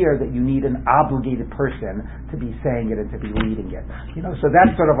assumption here that you need an obligated person to be saying it and to be leading it. So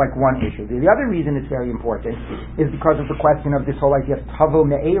that's sort of one issue. The other reason it's very important is because of the question of this whole idea of tavo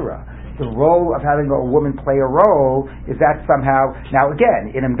me'era. The role of having a woman play a role, is that somehow, now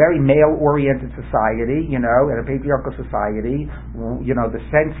again, in a very male-oriented society, in a patriarchal society, the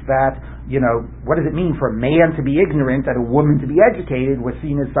sense that, what does it mean for a man to be ignorant and a woman to be educated was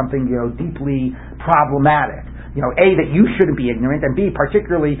seen as something, deeply problematic. A, that you shouldn't be ignorant, and B,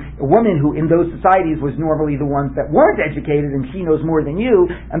 particularly a woman who in those societies was normally the ones that weren't educated and she knows more than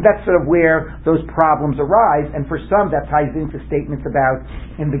you, and that's sort of where those problems arise. And for some that ties into statements about,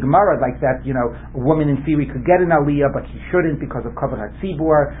 in the Gemara, that, a woman in theory could get an aliyah, but she shouldn't because of kavod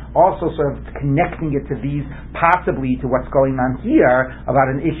hatzibur, also sort of connecting it to these, possibly to what's going on here, about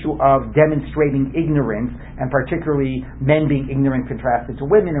an issue of demonstrating ignorance, and particularly men being ignorant contrasted to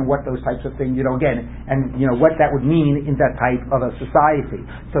women, and what those types of things, again, and, what that would mean in that type of a society.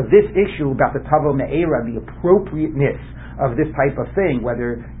 So this issue about the tavo me'era, the appropriateness of this type of thing,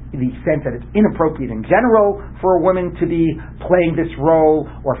 whether in the sense that it's inappropriate in general for a woman to be playing this role,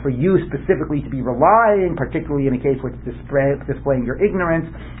 or for you specifically to be relying, particularly in a case where it's displaying your ignorance,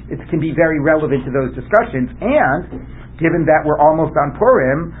 it can be very relevant to those discussions. And given that we're almost on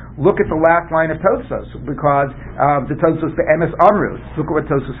Purim, look at the last line of Tosfos, because the Tosfos be'emes amrus. Look at what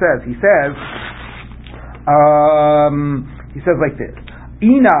Tosfos says. He says like this: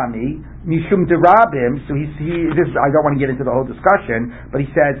 Inami mishum derabim. So I don't want to get into the whole discussion, but he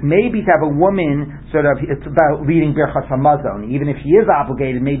says maybe to have a woman it's about leading Birchas Hamazon. Even if she is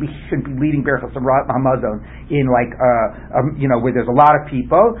obligated, maybe she shouldn't be leading Birchas Hamazon in where there's a lot of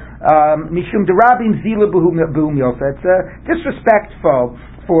people. Mishum derabim zila b'hum yofa. It's disrespectful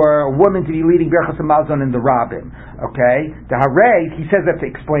for a woman to be leading Birchas Hamazon in the Rabbim. Okay, the Harei, he says that to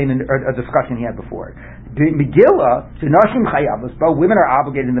explain a discussion he had before. The Megillah, the Nashim Chayavos, but women are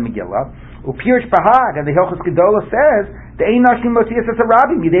obligated in the Megillah. Upirish Bahag, and the Hilchos Gedolah says, the Ein Nashim Motzias as a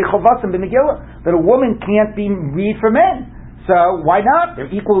Rabbim, Yidei Chovasim b'Megillah, that a woman can't be read for men. So why not?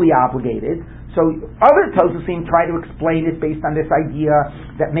 They're equally obligated. So other Tosafim try to explain it based on this idea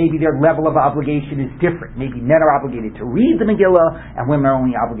that maybe their level of obligation is different. Maybe men are obligated to read the Megillah and women are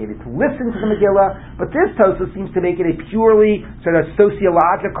only obligated to listen to the Megillah. But this Tosaf seems to make it a purely sort of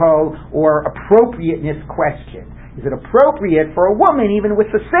sociological or appropriateness question. Is it appropriate for a woman, even with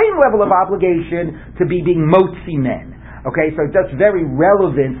the same level of obligation, to be being motzi men? Okay, so that's very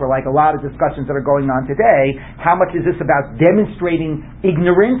relevant for a lot of discussions that are going on today. How much is this about demonstrating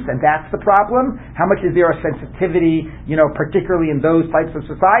ignorance, and that's the problem? How much is there a sensitivity, particularly in those types of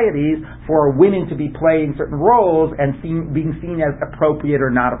societies, for women to be playing certain roles and being seen as appropriate or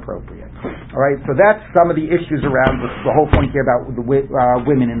not appropriate? All right, so that's some of the issues around the whole point here about the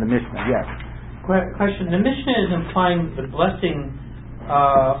women in the Mishnah. Yes. Question: the Mishnah is implying the blessing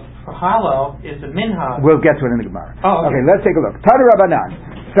for Hallel is a minhag. We'll get to it in the Gemara. Oh, okay. Let's take a look. Tanu Rabbanan.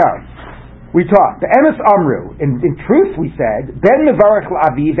 So, we talked. The Emes Amru. In truth, we said, Ben Mevarech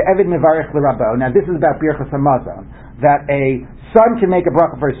L'Aviv, Eved Mevarech L'Rabbo. Now, this is about Birchas Hamazon. That a son can make a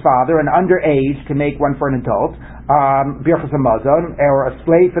bracha for his father, and underage can make one for an adult. Birchas Hamazon, or a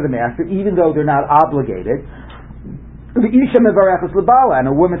slave for the master, even though they're not obligated. The Isha Mevarechas L'Bala,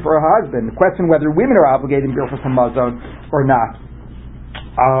 and a woman for her husband. The question whether women are obligated in Birchas Hamazon or not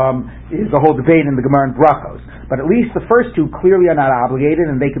is the whole debate in the Gemara and Brachos. But at least the first two clearly are not obligated,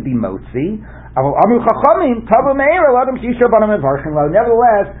 and they could be motzi.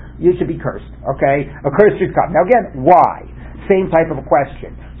 Nevertheless, you should be cursed. Okay, a curse should come. Now again, why? Same type of a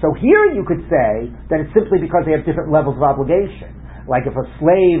question. So here you could say that it's simply because they have different levels of obligation. Like if a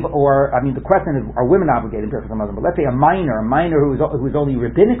slave, the question is, are women obligated in Birchas Hamazon? But let's say a minor who is only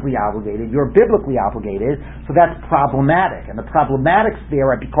rabbinically obligated, you're biblically obligated, so that's problematic. And the problematics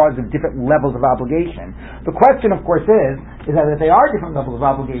there are because of different levels of obligation. The question, of course, is that if they are different levels of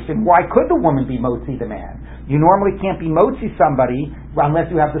obligation, why could the woman be motzi the man? You normally can't be motzi somebody unless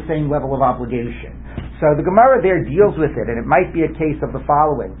you have the same level of obligation. So the Gemara there deals with it, and it might be a case of the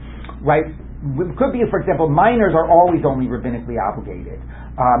following, right? It could be, for example, minors are always only rabbinically obligated.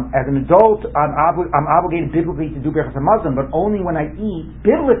 As an adult, I'm obligated biblically to do Birchas Hamazon, but only when I eat,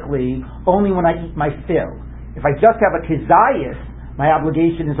 biblically, only when I eat my fill. If I just have a kizayis, my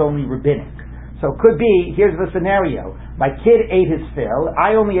obligation is only rabbinic. So it could be, here's the scenario, my kid ate his fill,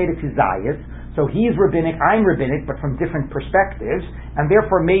 I only ate a kizayis, so he's rabbinic, I'm rabbinic, but from different perspectives, and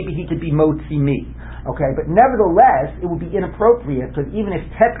therefore maybe he could be motzi me. Okay, but nevertheless, it would be inappropriate, because even if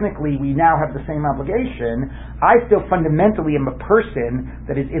technically we now have the same obligation, I still fundamentally am a person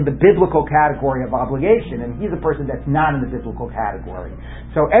that is in the biblical category of obligation, and he's a person that's not in the biblical category.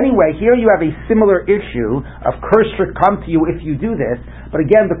 So anyway, here you have a similar issue of curse should come to you if you do this, but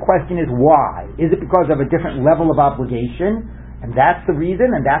again, the question is why? Is it because of a different level of obligation? And that's the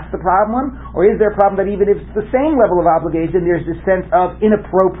reason, and that's the problem? Or is there a problem that even if it's the same level of obligation, there's this sense of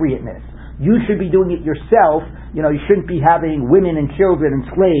inappropriateness? You should be doing it yourself. You shouldn't be having women and children and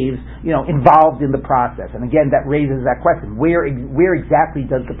slaves, involved in the process. And again, that raises that question. Where exactly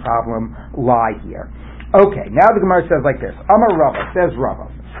does the problem lie here? Okay, now the Gemara says like this. Amar Rava, says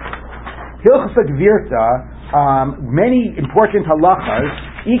Rava. Hilchasa Gvirta, many important halachas,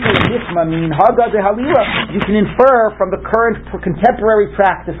 you can infer from the current contemporary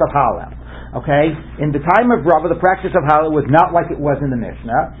practice of Hallel. Okay? In the time of Rava, the practice of Hallel was not like it was in the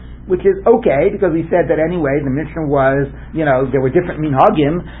Mishnah, which is okay, because we said that anyway, the Mishnah was, there were different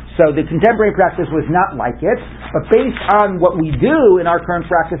minhagim, so the contemporary practice was not like it, but based on what we do in our current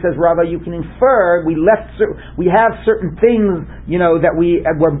practice as Rava, you can infer, we have certain things, that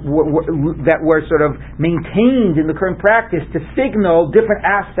were sort of maintained in the current practice to signal different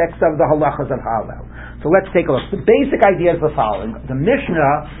aspects of the halachas of Hallel. So let's take a look. The basic idea is the following. The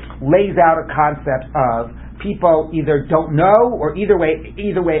Mishnah lays out a concept of people either don't know or either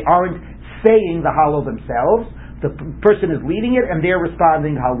way aren't saying the Hallel themselves. The person is leading it and they're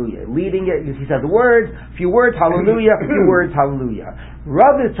responding Hallelujah. Leading it, he says the words, few words Hallelujah, few words Hallelujah.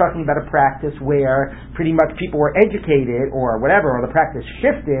 Rav is talking about a practice where pretty much people were educated or whatever, or the practice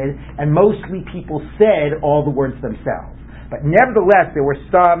shifted, and mostly people said all the words themselves. But nevertheless, there were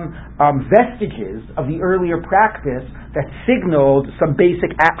some vestiges of the earlier practice that signaled some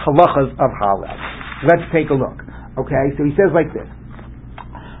basic halachas of Hallel. Let's take a look. Okay, so he says like this.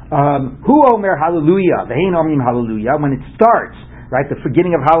 Hu omer hallelujah, v'hein omrim hallelujah. When it starts, right, the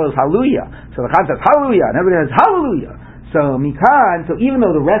beginning of Hallel is hallelujah. So the Khan says hallelujah, and everybody says hallelujah. So Mikan, so even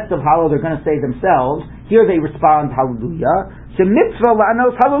though the rest of Hallel they're going to say themselves, here they respond hallelujah. So mitzvah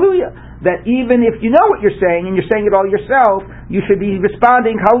la'anos hallelujah. That even if you know what you're saying and you're saying it all yourself, you should be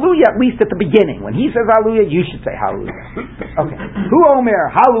responding hallelujah at least at the beginning. When he says hallelujah, you should say hallelujah. Okay. Hu omer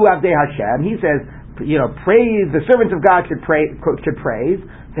halu avdei Hashem. He says, praise, the servants of God should praise.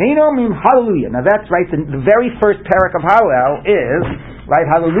 Hallelujah. Now that's right. The very first parak of Hallel is right.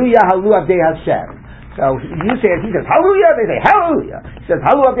 Hallelujah, halu avdei Hashem. So he says hallelujah. They say hallelujah. He says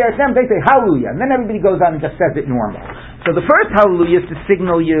halu avdei Hashem. They say hallelujah. And then everybody goes on and just says it normal. So the first hallelujah is to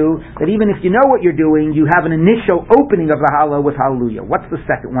signal you that even if you know what you're doing, you have an initial opening of the Hallel with hallelujah. What's the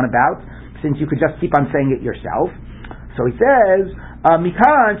second one about? Since you could just keep on saying it yourself. So he says,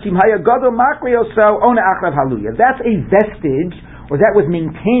 Mikan Shimhaya Gadol Makrio So Ona Achrav Hallelujah. That's a vestige, or that was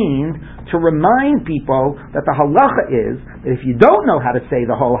maintained to remind people that the halacha is that if you don't know how to say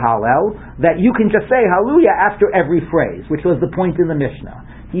the whole Hallel, that you can just say Hallelujah after every phrase, which was the point in the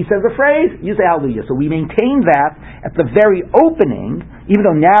Mishnah. He says a phrase, you say Hallelujah. So we maintain that at the very opening, even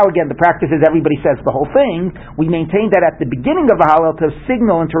though now again the practice is everybody says the whole thing. We maintain that at the beginning of the Hallel to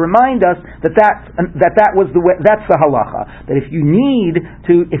signal and to remind us that was the way, that's the halacha. That if you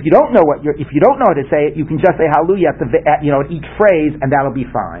don't know how to say it, you can just say Hallelujah at each phrase, and that'll be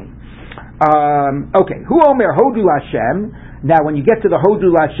fine. Okay, Hu Omer Hodu Lashem. Now, when you get to the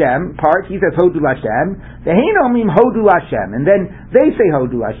Hodu Lashem part, he says Hodu Lashem. The Hein Omim Hodu Lashem, and then they say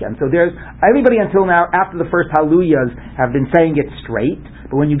Hodu Lashem. So there's everybody until now, after the first Hallelujahs, have been saying it straight.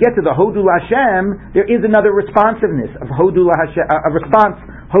 But when you get to the Hodu Lashem, there is another responsiveness of Hodu Lashem, a response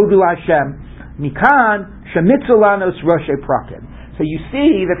Hodu Lashem. Mikan Shemitzulanos Roshe Prakim. So you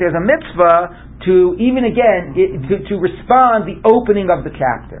see that there's a mitzvah to even again to respond the opening of the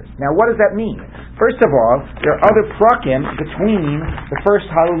chapters. Now, what does that mean? First of all, there are other prakim between the first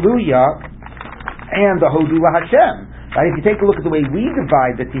Hallelujah and the Hodu LaHashem. Right? If you take a look at the way we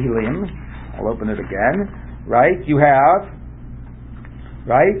divide the Tehillim, I'll open it again. Right? You have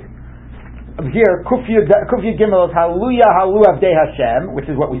here Kufya Gimel is Hallelujah Hallelu Avdei Hashem, which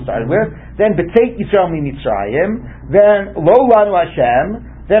is what we started with. Then B'Tzeit Yisrael Mitzrayim. Then Lo Lanu Hashem.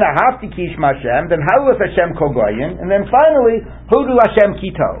 Then Ahavti Kish Hashem, then Halus Hashem Kol Goyin, and then finally Hodu Hashem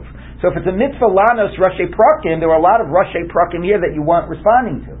Kitov. So if it's a mitzvah lanos Rashi Prakim, there are a lot of Rashi Prakim here that you weren't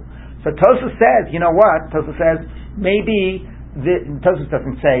responding to. So Tosfos says, you know what? Tosfos says maybe Tosfos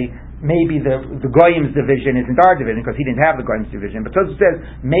doesn't say maybe the Goyim's division isn't our division because he didn't have the Goyim's division, but Tosfos says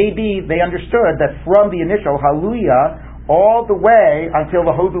maybe they understood that from the initial Hallelujah all the way until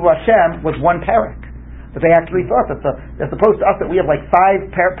the Hodu Hashem was one parak. But they actually thought that as opposed to us that we have like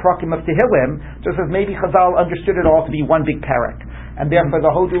 5 prakim of Tehillim, just as maybe Chazal understood it all to be one big parak. And therefore the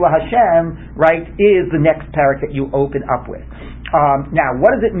Hodu LaHashem, right, is the next parak that you open up with. Now,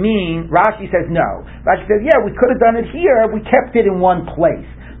 what does it mean? Rashi says no. Rashi says, yeah, we could have done it here, we kept it in one place.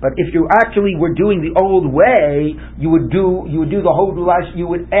 But if you actually were doing the old way, you would do the Hodu LaHashem, you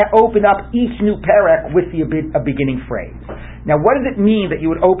would open up each new parak with a beginning phrase. Now, what does it mean that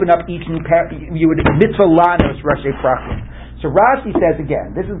you would open up each new parak, you would mitzvah lanos Rashi Prakim? So Rashi says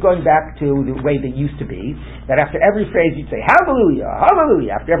again, this is going back to the way they used to be, that after every phrase you'd say Hallelujah,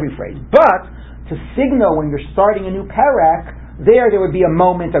 Hallelujah after every phrase. But to signal when you're starting a new parak, there would be a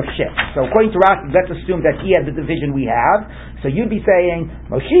moment of shift. So according to Rashi, let's assume that he had the division we have. So you'd be saying,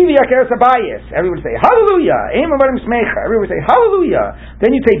 Moshivi Yaker Sabayis. Everyone would say, Hallelujah. Eim Avarim Smecha. Everyone would say, Hallelujah.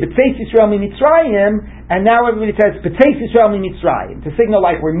 Then you'd say, B'Tzeis Yisrael Mitzrayim. And now everybody says, B'Tzeis Yisrael Mitzrayim. To signal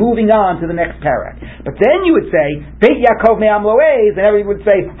like we're moving on to the next parak. But then you would say, Beit Yaakov Me'am Lo'ez. And everybody would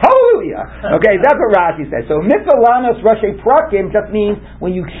say, Hallelujah. Okay, that's what Rashi says. So Mitzvah Lanos Rashi Prakim just means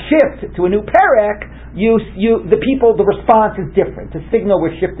when you shift to a new parak, the response is different. To signal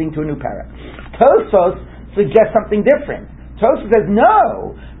we're shifting to a new parak. Tosfos suggests something different. Tosfos says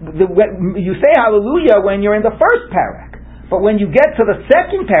no. You say Hallelujah when you're in the first parak, but when you get to the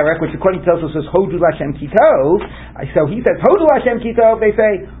second parak, which according to Tosfos says Hodu Lashem Kitov, so he says Hodu Lashem Kitov. They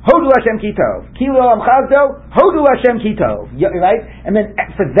say Hodu Lashem Kitov. Kilo Am Chazdo Hodu Lashem Kitov. Right, and then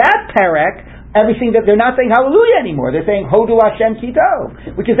for that parak, everything that they're not saying Hallelujah anymore. They're saying Hodu Hashem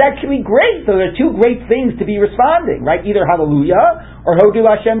Kitov, which is actually great. So there are two great things to be responding, right? Either Hallelujah or Hodu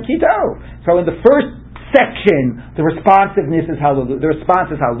Hashem Kitov. So in the first section, the responsiveness is Hallelujah. The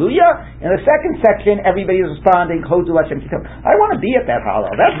response is Hallelujah. In the second section, everybody is responding Hodu Hashem Kitov. I want to be at that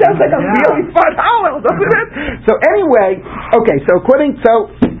Hallel. That sounds like a really fun Hallel, doesn't it? So anyway, okay. So according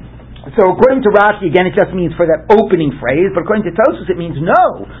to Rashi, again, it just means for that opening phrase, but according to Tosfos, it means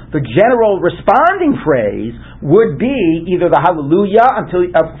no. The general responding phrase would be either the Hallelujah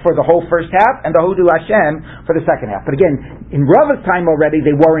for the whole first half and the Hodu Hashem for the second half. But again, in Rava's time already,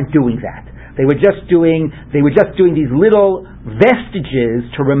 they weren't doing that. They were just doing these little vestiges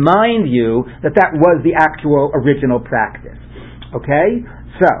to remind you that was the actual original practice. Okay?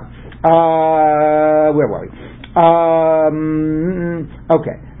 So, where were we?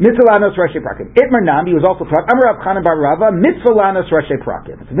 Okay. Mitzvah lanos Rashi Prakim. Itmar Nam, he was also taught, Amar Rav Chanan bar Rava, Mitzvah lanos Rashi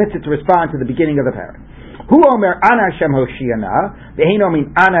Prakim. It's a mitzvah to respond to the beginning of the parak. Hu Omer Ana Hashem Hoshiana, the Hein Omim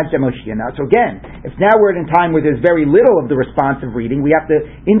Ana Hashem Hoshiana. So again, if now we're in a time where there's very little of the responsive reading, we have to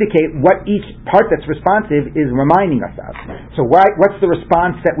indicate what each part that's responsive is reminding us of. So what's the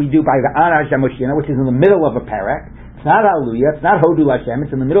response that we do by the Ana Hashem Hoshiana, which is in the middle of a parak? It's not Hallelujah, it's not Hodu Hashem,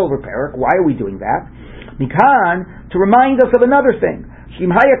 it's in the middle of a parak. Why are we doing that? Mikan, to remind us of another thing.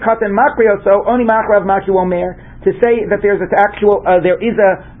 Shimhaya katan makrioso oni machrav mashu omer, to say that there is a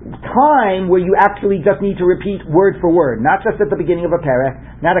time where you actually just need to repeat word for word, not just at the beginning of a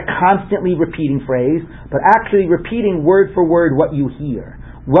parah, not a constantly repeating phrase, but actually repeating word for word what you hear.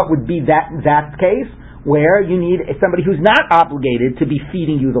 What would be that case? Where you need somebody who's not obligated to be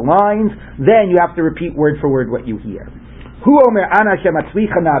feeding you the lines, then you have to repeat word for word what you hear. So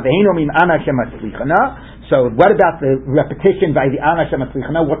what about the repetition by the ana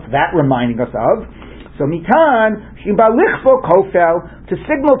shematzlichana? What's that reminding us of? So mitan shimbalichvo kofel, to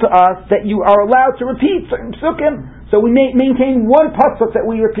signal to us that you are allowed to repeat certain psukim. So we maintain one pasuk that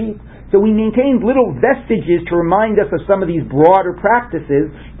we repeat. So we maintained little vestiges to remind us of some of these broader practices,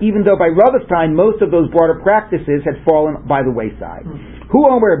 even though by Rava's time most of those broader practices had fallen by the wayside. Hu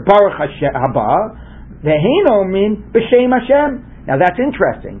omer baruch haba, veheino min b'shem Hashem. Now that's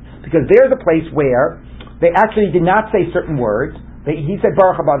interesting, because there's a place where they actually did not say certain words. He said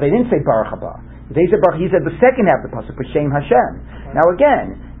baruch haba, they didn't say baruch haba. They said baruch, he said the second half of the pasuk, b'shem Hashem. Now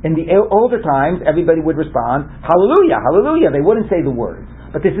again, in the older times, everybody would respond, hallelujah, hallelujah. They wouldn't say the words.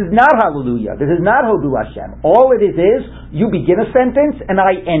 But this is not hallelujah. This is not Hodu Hashem. All it is you begin a sentence and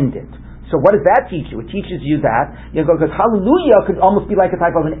I end it. So what does that teach you? It teaches you that, because hallelujah could almost be like a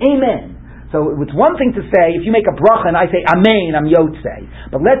type of an amen. So it's one thing to say, if you make a bracha and I say amen, I'm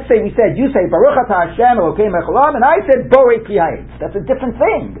yotzei. But let's say you say Baruch atah Hashem Elokeinu melech haolam, and I said borei pri ha'etz. That's a different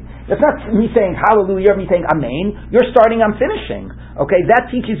thing. That's not me saying hallelujah, me saying amen. You're starting, I'm finishing. Okay, that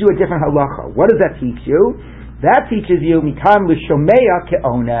teaches you a different halacha. What does that teach you? That teaches you mikan l'shomeya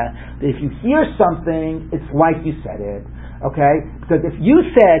ke'ona, that if you hear something, it's like you said it. Okay, because if you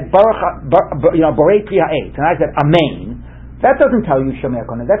said borei pri ha'etz, and I said amen, that doesn't tell you shomeya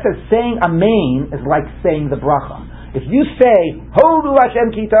ke'ona. That says saying amen is like saying the bracha. If you say Hodu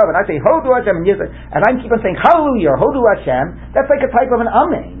Hashem ki tov, and I say Hodu Hashem, and I keep on saying Hallelujah, Hodu Hashem, that's like a type of an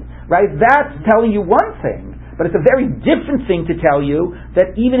amen, right? That's telling you one thing. But it's a very different thing to tell you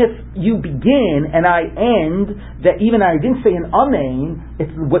that even if you begin and I end, that even I didn't say an amen, it's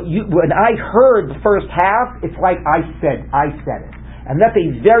when I heard the first half, it's like I said it. And that's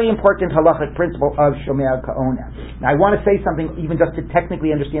a very important halachic principle of Shomea Ka'ona. Now I want to say something even just to technically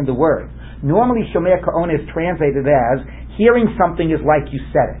understand the word. Normally Shomea Ka'ona is translated as hearing something is like you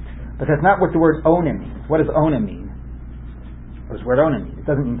said it. But that's not what the word ona means. What does ona mean? What does the word ona mean? It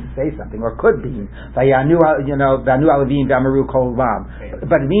doesn't mean to say something, or it could be. But it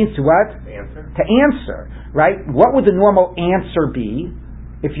means to what? To answer, right? What would the normal answer be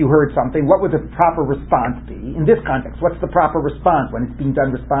if you heard something? What would the proper response be? In this context, what's the proper response when it's being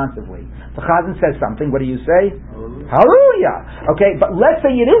done responsively? The Chazan says something, what do you say? Hallelujah. Hallelujah! Okay, but let's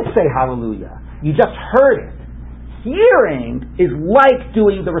say you didn't say hallelujah. You just heard it. Hearing is like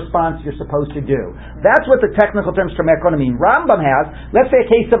doing the response you're supposed to do. That's what the technical terms from economy mean. Rambam has, let's say a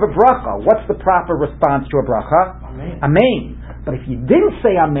case of a bracha. What's the proper response to a bracha? Amen. Amen. But if you didn't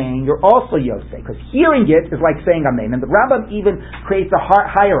say amen, you're also yosei, because hearing it is like saying amen. And the Rambam even creates a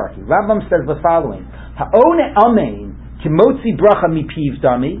hierarchy. Rambam says the following: Ha'one amen kimotzi bracha mipiv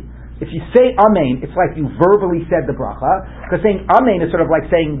dami. If you say amen, it's like you verbally said the bracha, because saying amen is sort of like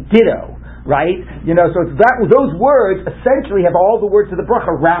saying ditto. Right? So it's those words essentially have all the words of the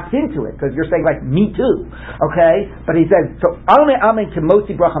bracha wrapped into it, because you're saying like, me too. Okay? But he says, so, amen to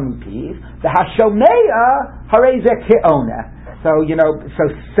motzi bracha mipiv, the hashomeya harezeh ke'ona. So,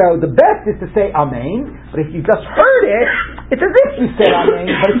 so the best is to say amen, but if you just heard it, it's as if you said amen,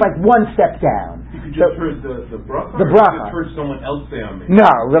 but it's like one step down. You just heard the bracha? The bracha. You just heard someone else say amen? No,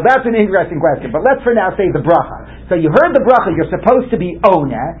 well that's an interesting question, but let's for now say the bracha. So you heard the bracha, you're supposed to be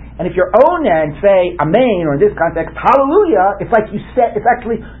ona, and if you're ona and say amen, or in this context, hallelujah, it's like you said, it's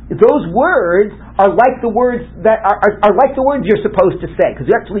actually, those words are like the words that are like the words you're supposed to say, because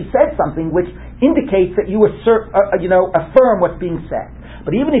you actually said something which indicates that you affirm what's being said.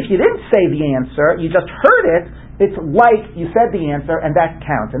 But even if you didn't say the answer, you just heard it, it's like you said the answer, and that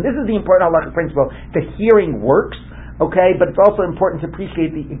counts. And this is the important halachic principle. The hearing works, okay, but it's also important to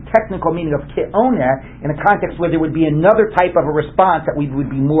appreciate the technical meaning of ke'ona in a context where there would be another type of a response that we would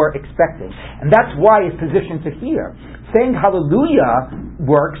be more expecting. And that's why it's positioned to hear. Saying hallelujah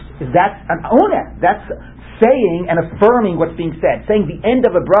works, that's an ona. That's saying and affirming what's being said. Saying the end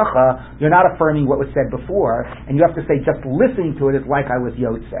of a bracha, you're not affirming what was said before, and you have to say just listening to it is like I was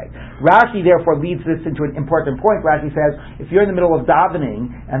yotzei. Rashi therefore leads this into an important point. Rashi says, if you're in the middle of davening,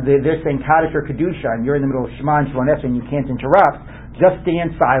 and they're saying Kaddish or Kedusha, and you're in the middle of Shema and Shemon Esrei, and you can't interrupt, just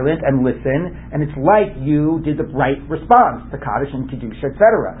stand silent and listen, and it's like you did the right response, the Kaddish and Kedusha,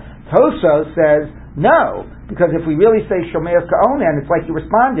 etc. Tosha says, no, because if we really say Shomer Ka'ona and it's like you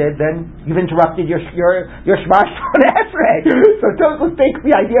responded, then you've interrupted your Shema Shon Esrei. So Tosha takes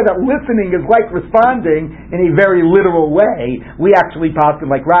the idea that listening is like responding in a very literal way. We actually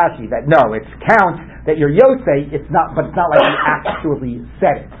posted like Rashi that no, it counts that you're Yosei, but it's not like you actually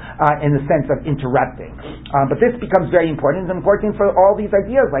said it in the sense of interrupting. But this becomes very important. It's important for all these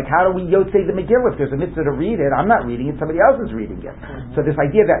ideas, like how do we Yosei the Megillah? If there's a mitzvah to read it, I'm not reading it, somebody else is reading it. So this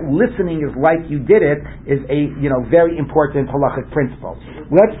idea that listening is like you did it is a very important halachic principle.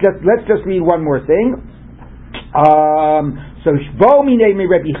 Let's just read one more thing. So Shbo Minei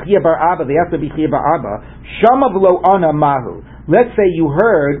Rabbi Chia bar Abba, they asked Rabbi Chia bar Abba, Shama v'lo ana mahu. Let's say you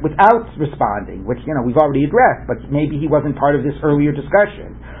heard without responding, which we've already addressed, but maybe he wasn't part of this earlier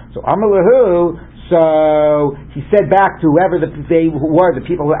discussion. So Amalahu, so he said back to whoever they were, the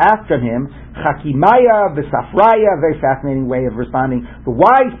people who asked from him, Chakimaya v'Safraya, very fascinating way of responding. The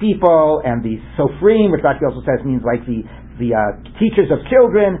wise people and the Sofrim, which Rashi also says means like the teachers of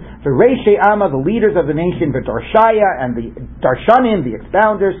children, the Reishei Amma, the leaders of the nation, the Darshaya and the Darshanim, the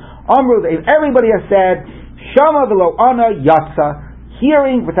expounders, Amru, everybody has said, Shama v'lo ana yatsa,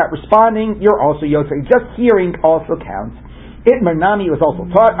 hearing without responding, you're also yotza. Just hearing also counts. Itmar Nami was also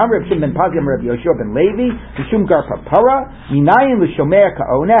taught. Amr Shim ben Pazi, Amr Yoshua ben Levi, Mishum Gar Papara, Minayin l'shomer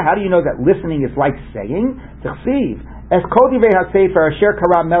ka'ona. How do you know that listening is like saying? T'chsiv es kol divrei hasefer asher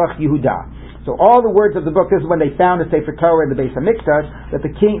kara melech Yehuda. So all the words of the book, this is when they found the Sefer Torah in the Beis Hamikdash that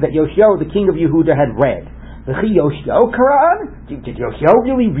Yoshua, the king of Yehuda, had read. Did Yoshua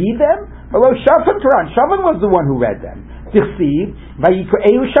really read them? Although Shafan Quran, Shafan was the one who read them. Tichsiv,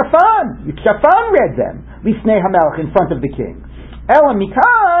 Vayikre'eu Shafan. Shafan read them. Lisnei HaMelech, in front of the king. Ela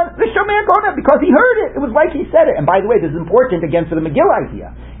Mikan, the Shomer Ka'ona, because he heard it. It was like he said it. And by the way, this is important again for the Megillah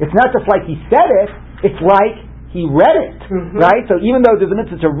idea. It's not just like he said it, it's like he read it. Right? So even though there's a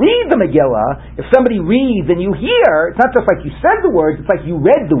mitzvah to read the Megillah, if somebody reads and you hear, it's not just like you said the words, it's like you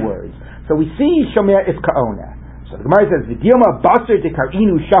read the words. So we see Shomer is Ka'ona. So the Gemara says, "V'dilma baser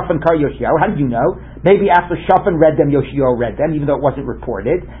dekarinu Shafan kar Yoshiyahu." How do you know? Maybe after Shafan read them, Yoshiyahu read them, even though it wasn't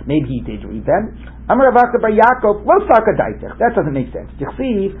reported. Maybe he did read them. Amar Ravaka bar Yaakov, lo saka daitech. That doesn't make sense.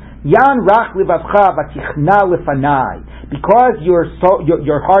 Tichsiv yan rach livavcha v'tichna lefanai. Because your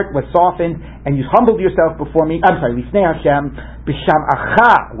heart was softened and you humbled yourself before me. I'm sorry, Lisnei Hashem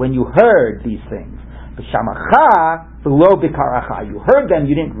b'shamacha, when you heard these things. B'shamacha v'lo b'karacha. You heard them,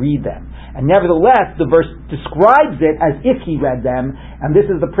 you didn't read them. And nevertheless, the verse describes it as if he read them, and this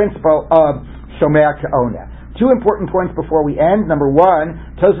is the principle of Shomer Ka'ona. Two important points before we end. Number one,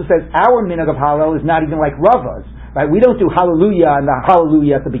 Tosafos says our minhag of Hallel is not even like Rava's. Right? We don't do Hallelujah and the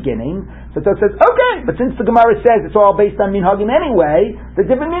Hallelujah at the beginning. So Tosafos says, okay, but since the Gemara says it's all based on minhagim anyway, the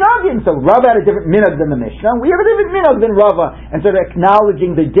different minhagim. So Rava had a different minhag than the Mishnah. We have a different minhag than Rava, and so they're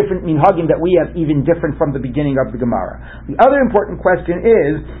acknowledging the different minhagim that we have, even different from the beginning of the Gemara. The other important question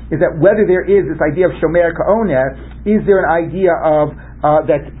is that whether there is this idea of Shomer Ka'ona, is there an idea of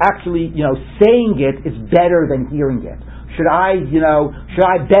that actually, saying it is better than hearing it? Should I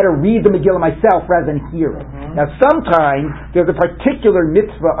better read the Megillah myself rather than hear it? Now, sometimes there's a particular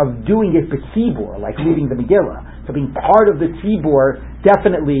mitzvah of doing it b'tzibur, like reading the Megillah. So being part of the tzibur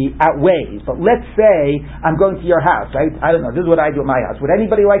definitely outweighs. But let's say I'm going to your house, right? I don't know, this is what I do at my house. Would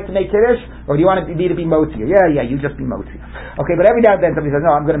anybody like to make Kiddush? Or do you want me to be Motzi? Yeah, you just be Motzi. Okay, but every now and then somebody says,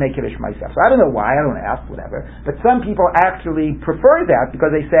 no, I'm going to make Kiddush myself. So I don't know why, I don't ask, whatever. But some people actually prefer that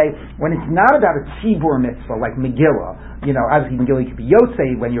because they say, when it's not about a tzibur mitzvah, like Megillah, obviously Megillah could be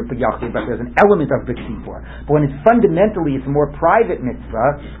Yotzei when you're B'yachid, but there's an element of B'tzibur. But when it's fundamentally, it's a more private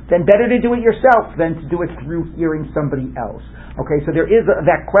mitzvah, then better to do it yourself than to do it through hearing somebody else. Okay, so there is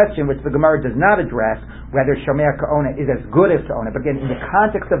that question which the Gemara does not address, whether Shomer Ka'ona is as good as Ka'ona. But again, in the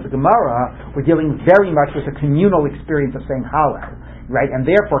context of the Gemara, we're dealing very much with a communal experience of saying Hallel. Right, and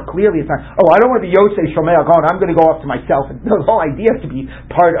therefore clearly it's not, I don't want to be Yosei Shomer Ka'ona, I'm going to go off to myself. The whole idea is to be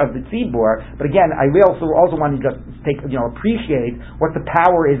part of the tzibur. But again, I also want to just appreciate what the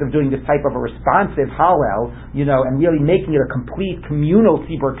power is of doing this type of a responsive Hallel, and really making it a complete communal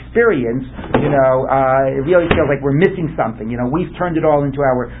tzibur experience. It really feels like we're missing something. We've turned it all into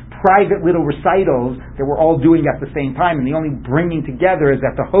our private little recitals that we're all doing at the same time, and the only bringing together is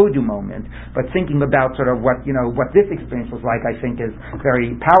at the Hodu moment. But thinking about sort of what this experience was like, I think is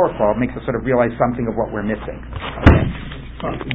very powerful. It makes us sort of realize something of what we're missing. Okay.